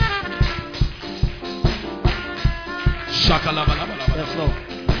 Shakalabalabalaba. Yes, Lord.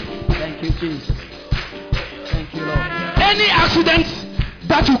 Thank you, Jesus. Thank you, Lord. Any accident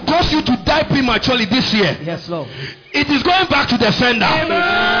that will cause you to die prematurely this year, Yes, Lord. it is going back to the sender.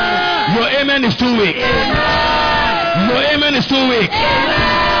 Amen. Your amen is too weak. Amen. Your amen is too weak.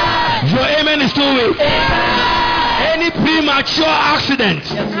 Amen. Your amen is too weak. Amen. Any premature accident,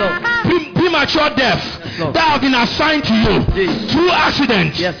 Yes, Lord. premature death Lord. that have been assigned to you Jesus. through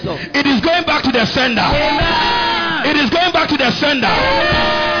accident, Yes, Lord. it is going back to the sender. Amen. It is going back to the sender.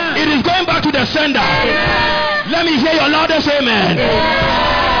 Amen. It is going back to the sender. Amen. Let me hear your loudest amen.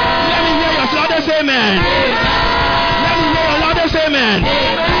 Let me hear your loudest amen. Let me hear your loudest amen.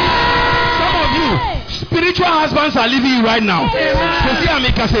 Some of you, spiritual husbands are leaving you right now.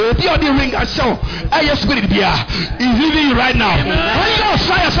 Spirit is leaving you right now. Holy Ghost,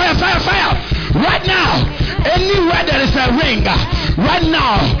 fire, fire, fire, fire. Right now, anywhere there is a ring, right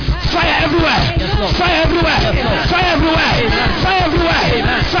now, fire everywhere. Fire everywhere. Fire everywhere. Fire everywhere.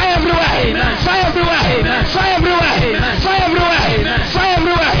 Fire everywhere. Fire everywhere. Fire everywhere. Fire everywhere. Fire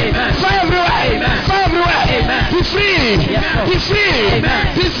everywhere. Fire everywhere. Fire everywhere. Be free. Be free.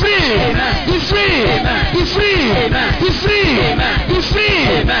 Be free. Be free. Be free. Be free. Be free.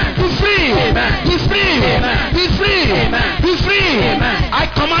 Be free. Be free. Be free. Be free. I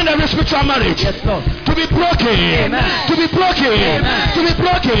command every spiritual marriage to be broken. To be broken. To be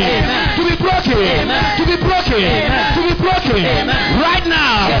broken. To be broken. To be broken. To be broken. Right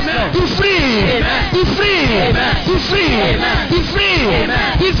now. Be free. Be free. Be free. Be free.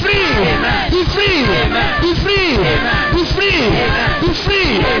 Be free. Be free. Be free. Be free. Be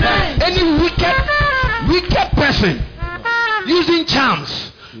free. Any wicked person using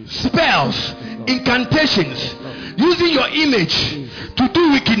charms, spells, incantations, using your image to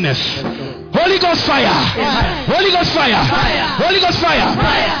do wickedness. Holy Ghost fire. Holy Ghost fire. Holy Ghost fire.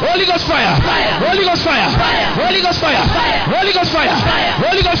 Holy Ghost fire. Holy Ghost fire. Holy Ghost fire. Holy Ghost fire.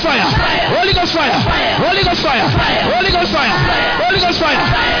 Holy Ghost fire. Holy Ghost fire. Holy Ghost fire. Holy Ghost fire. Holy Ghost fire.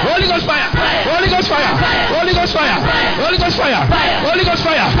 Holy Ghost fire. Holy Ghost fire. Holy Ghost fire. Holy Ghost fire. Holy Ghost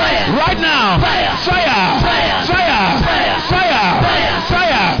fire. Right now. Fire. Fire. Fire.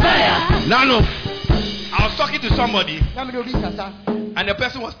 Fire. Now no. I was talking to somebody, and the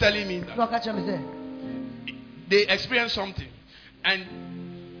person was telling me that they experienced something, and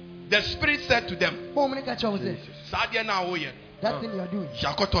the spirit said to them, that thing you are doing,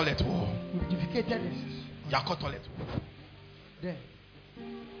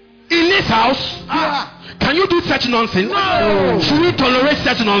 illicit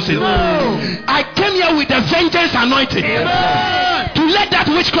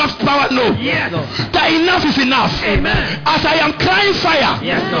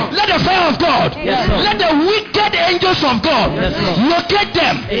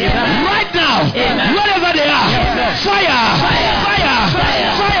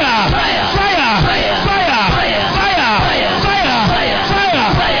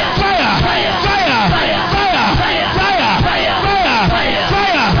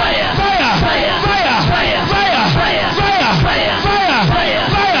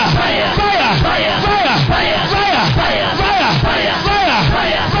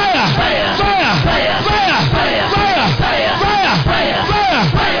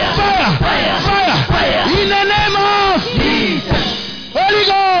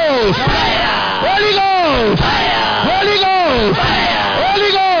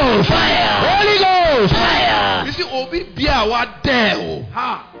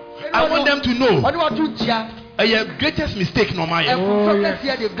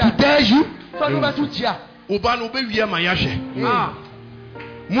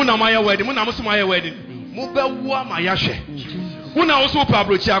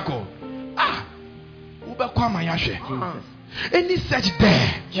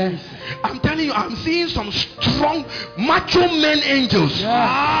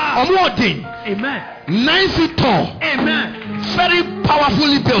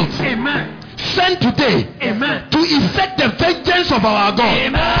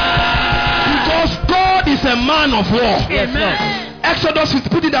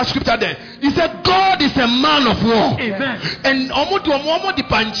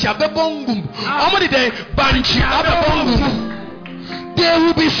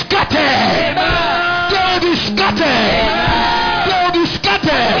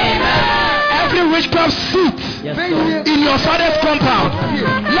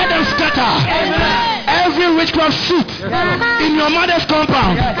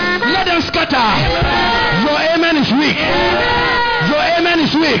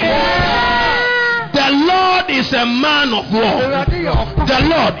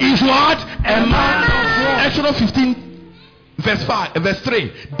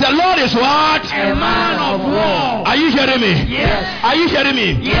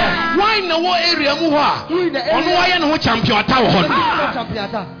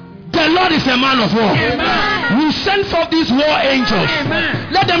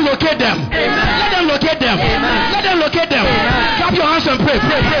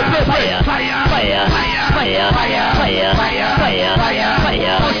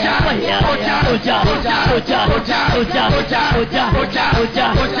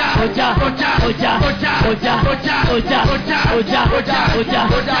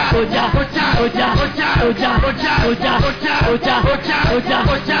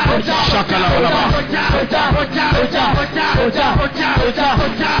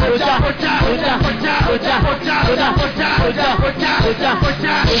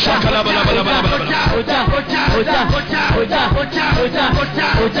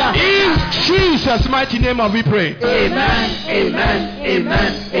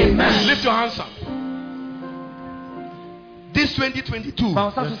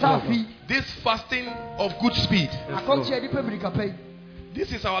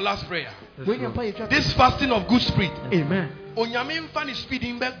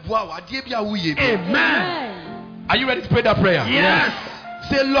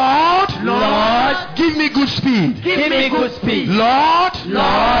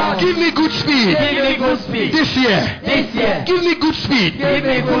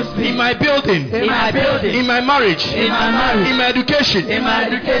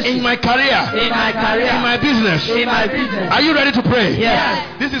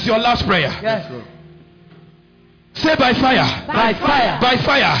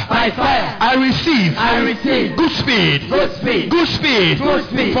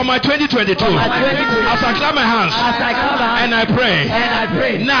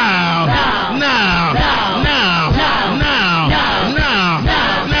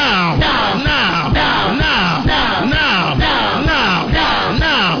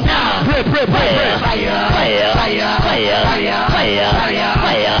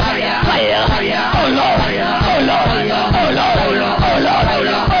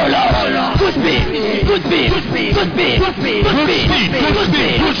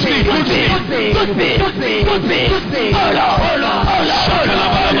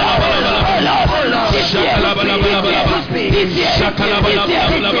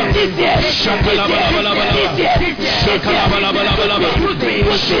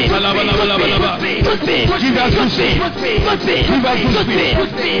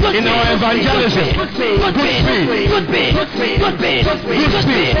In our evangelism, good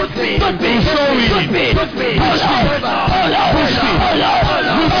speed. In soul winning,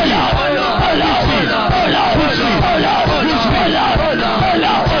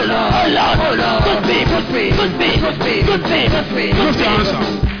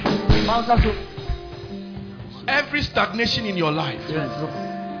 every stagnation in your life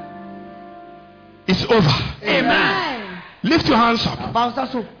is over. Amen. Lift your hands up.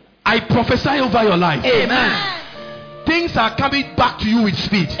 I prophesy over your life. Amen. Things are coming back to you with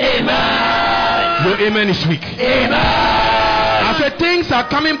speed. Amen. Your amen is weak. Amen. I said things are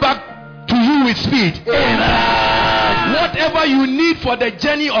coming back to you with speed. Amen. Whatever you need for the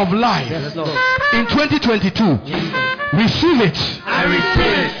journey of life in 2022, receive it. I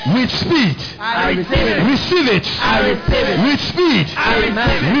receive it. With speed. I receive it. Receive it. I receive it. With speed. I receive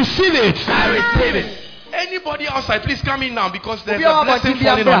it. Receive it. I receive it. Anybody outside, please come in now because there's a blessing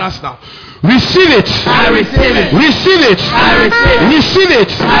falling on us now. Receive it. I receive it. Receive it. I receive it. Receive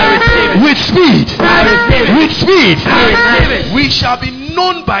it. I receive it. With speed. I receive it. With speed. I receive it. We shall be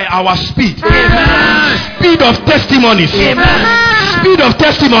known by our speed. Amen. Speed of testimonies. Amen. Speed of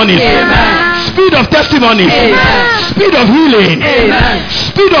testimonies. Amen. Speed of testimonies. Amen. Speed of healing. Amen.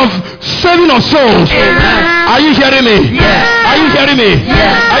 Speed of saving of souls. Amen. Are you hearing me? Yes. Are you hearing me?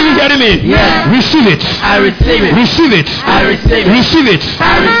 Yes. Are you hearing me? Yes. Receive it. I receive it. Receive it. I receive it. Receive it.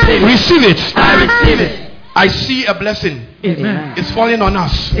 I receive it. Receive it. I receive it. I see a blessing. Amen. It's falling on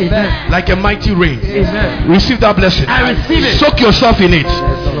us. Amen. Like a mighty rain. Amen. Receive that blessing. I receive it. Soak yourself in it.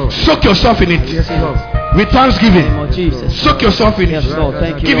 Soak yourself in it. With thanksgiving. Soak yourself in it.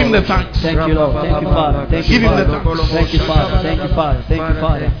 Thank you, Give him Lord. the thanks. Thank you, Lord. Thank you, Father. Thank Give you, him the Father. thanks. Thank you, Father. Thank you, Father. Thank you,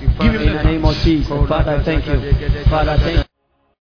 Father. Give him In the the name of Jesus. Father, I thank you. Father, I thank you.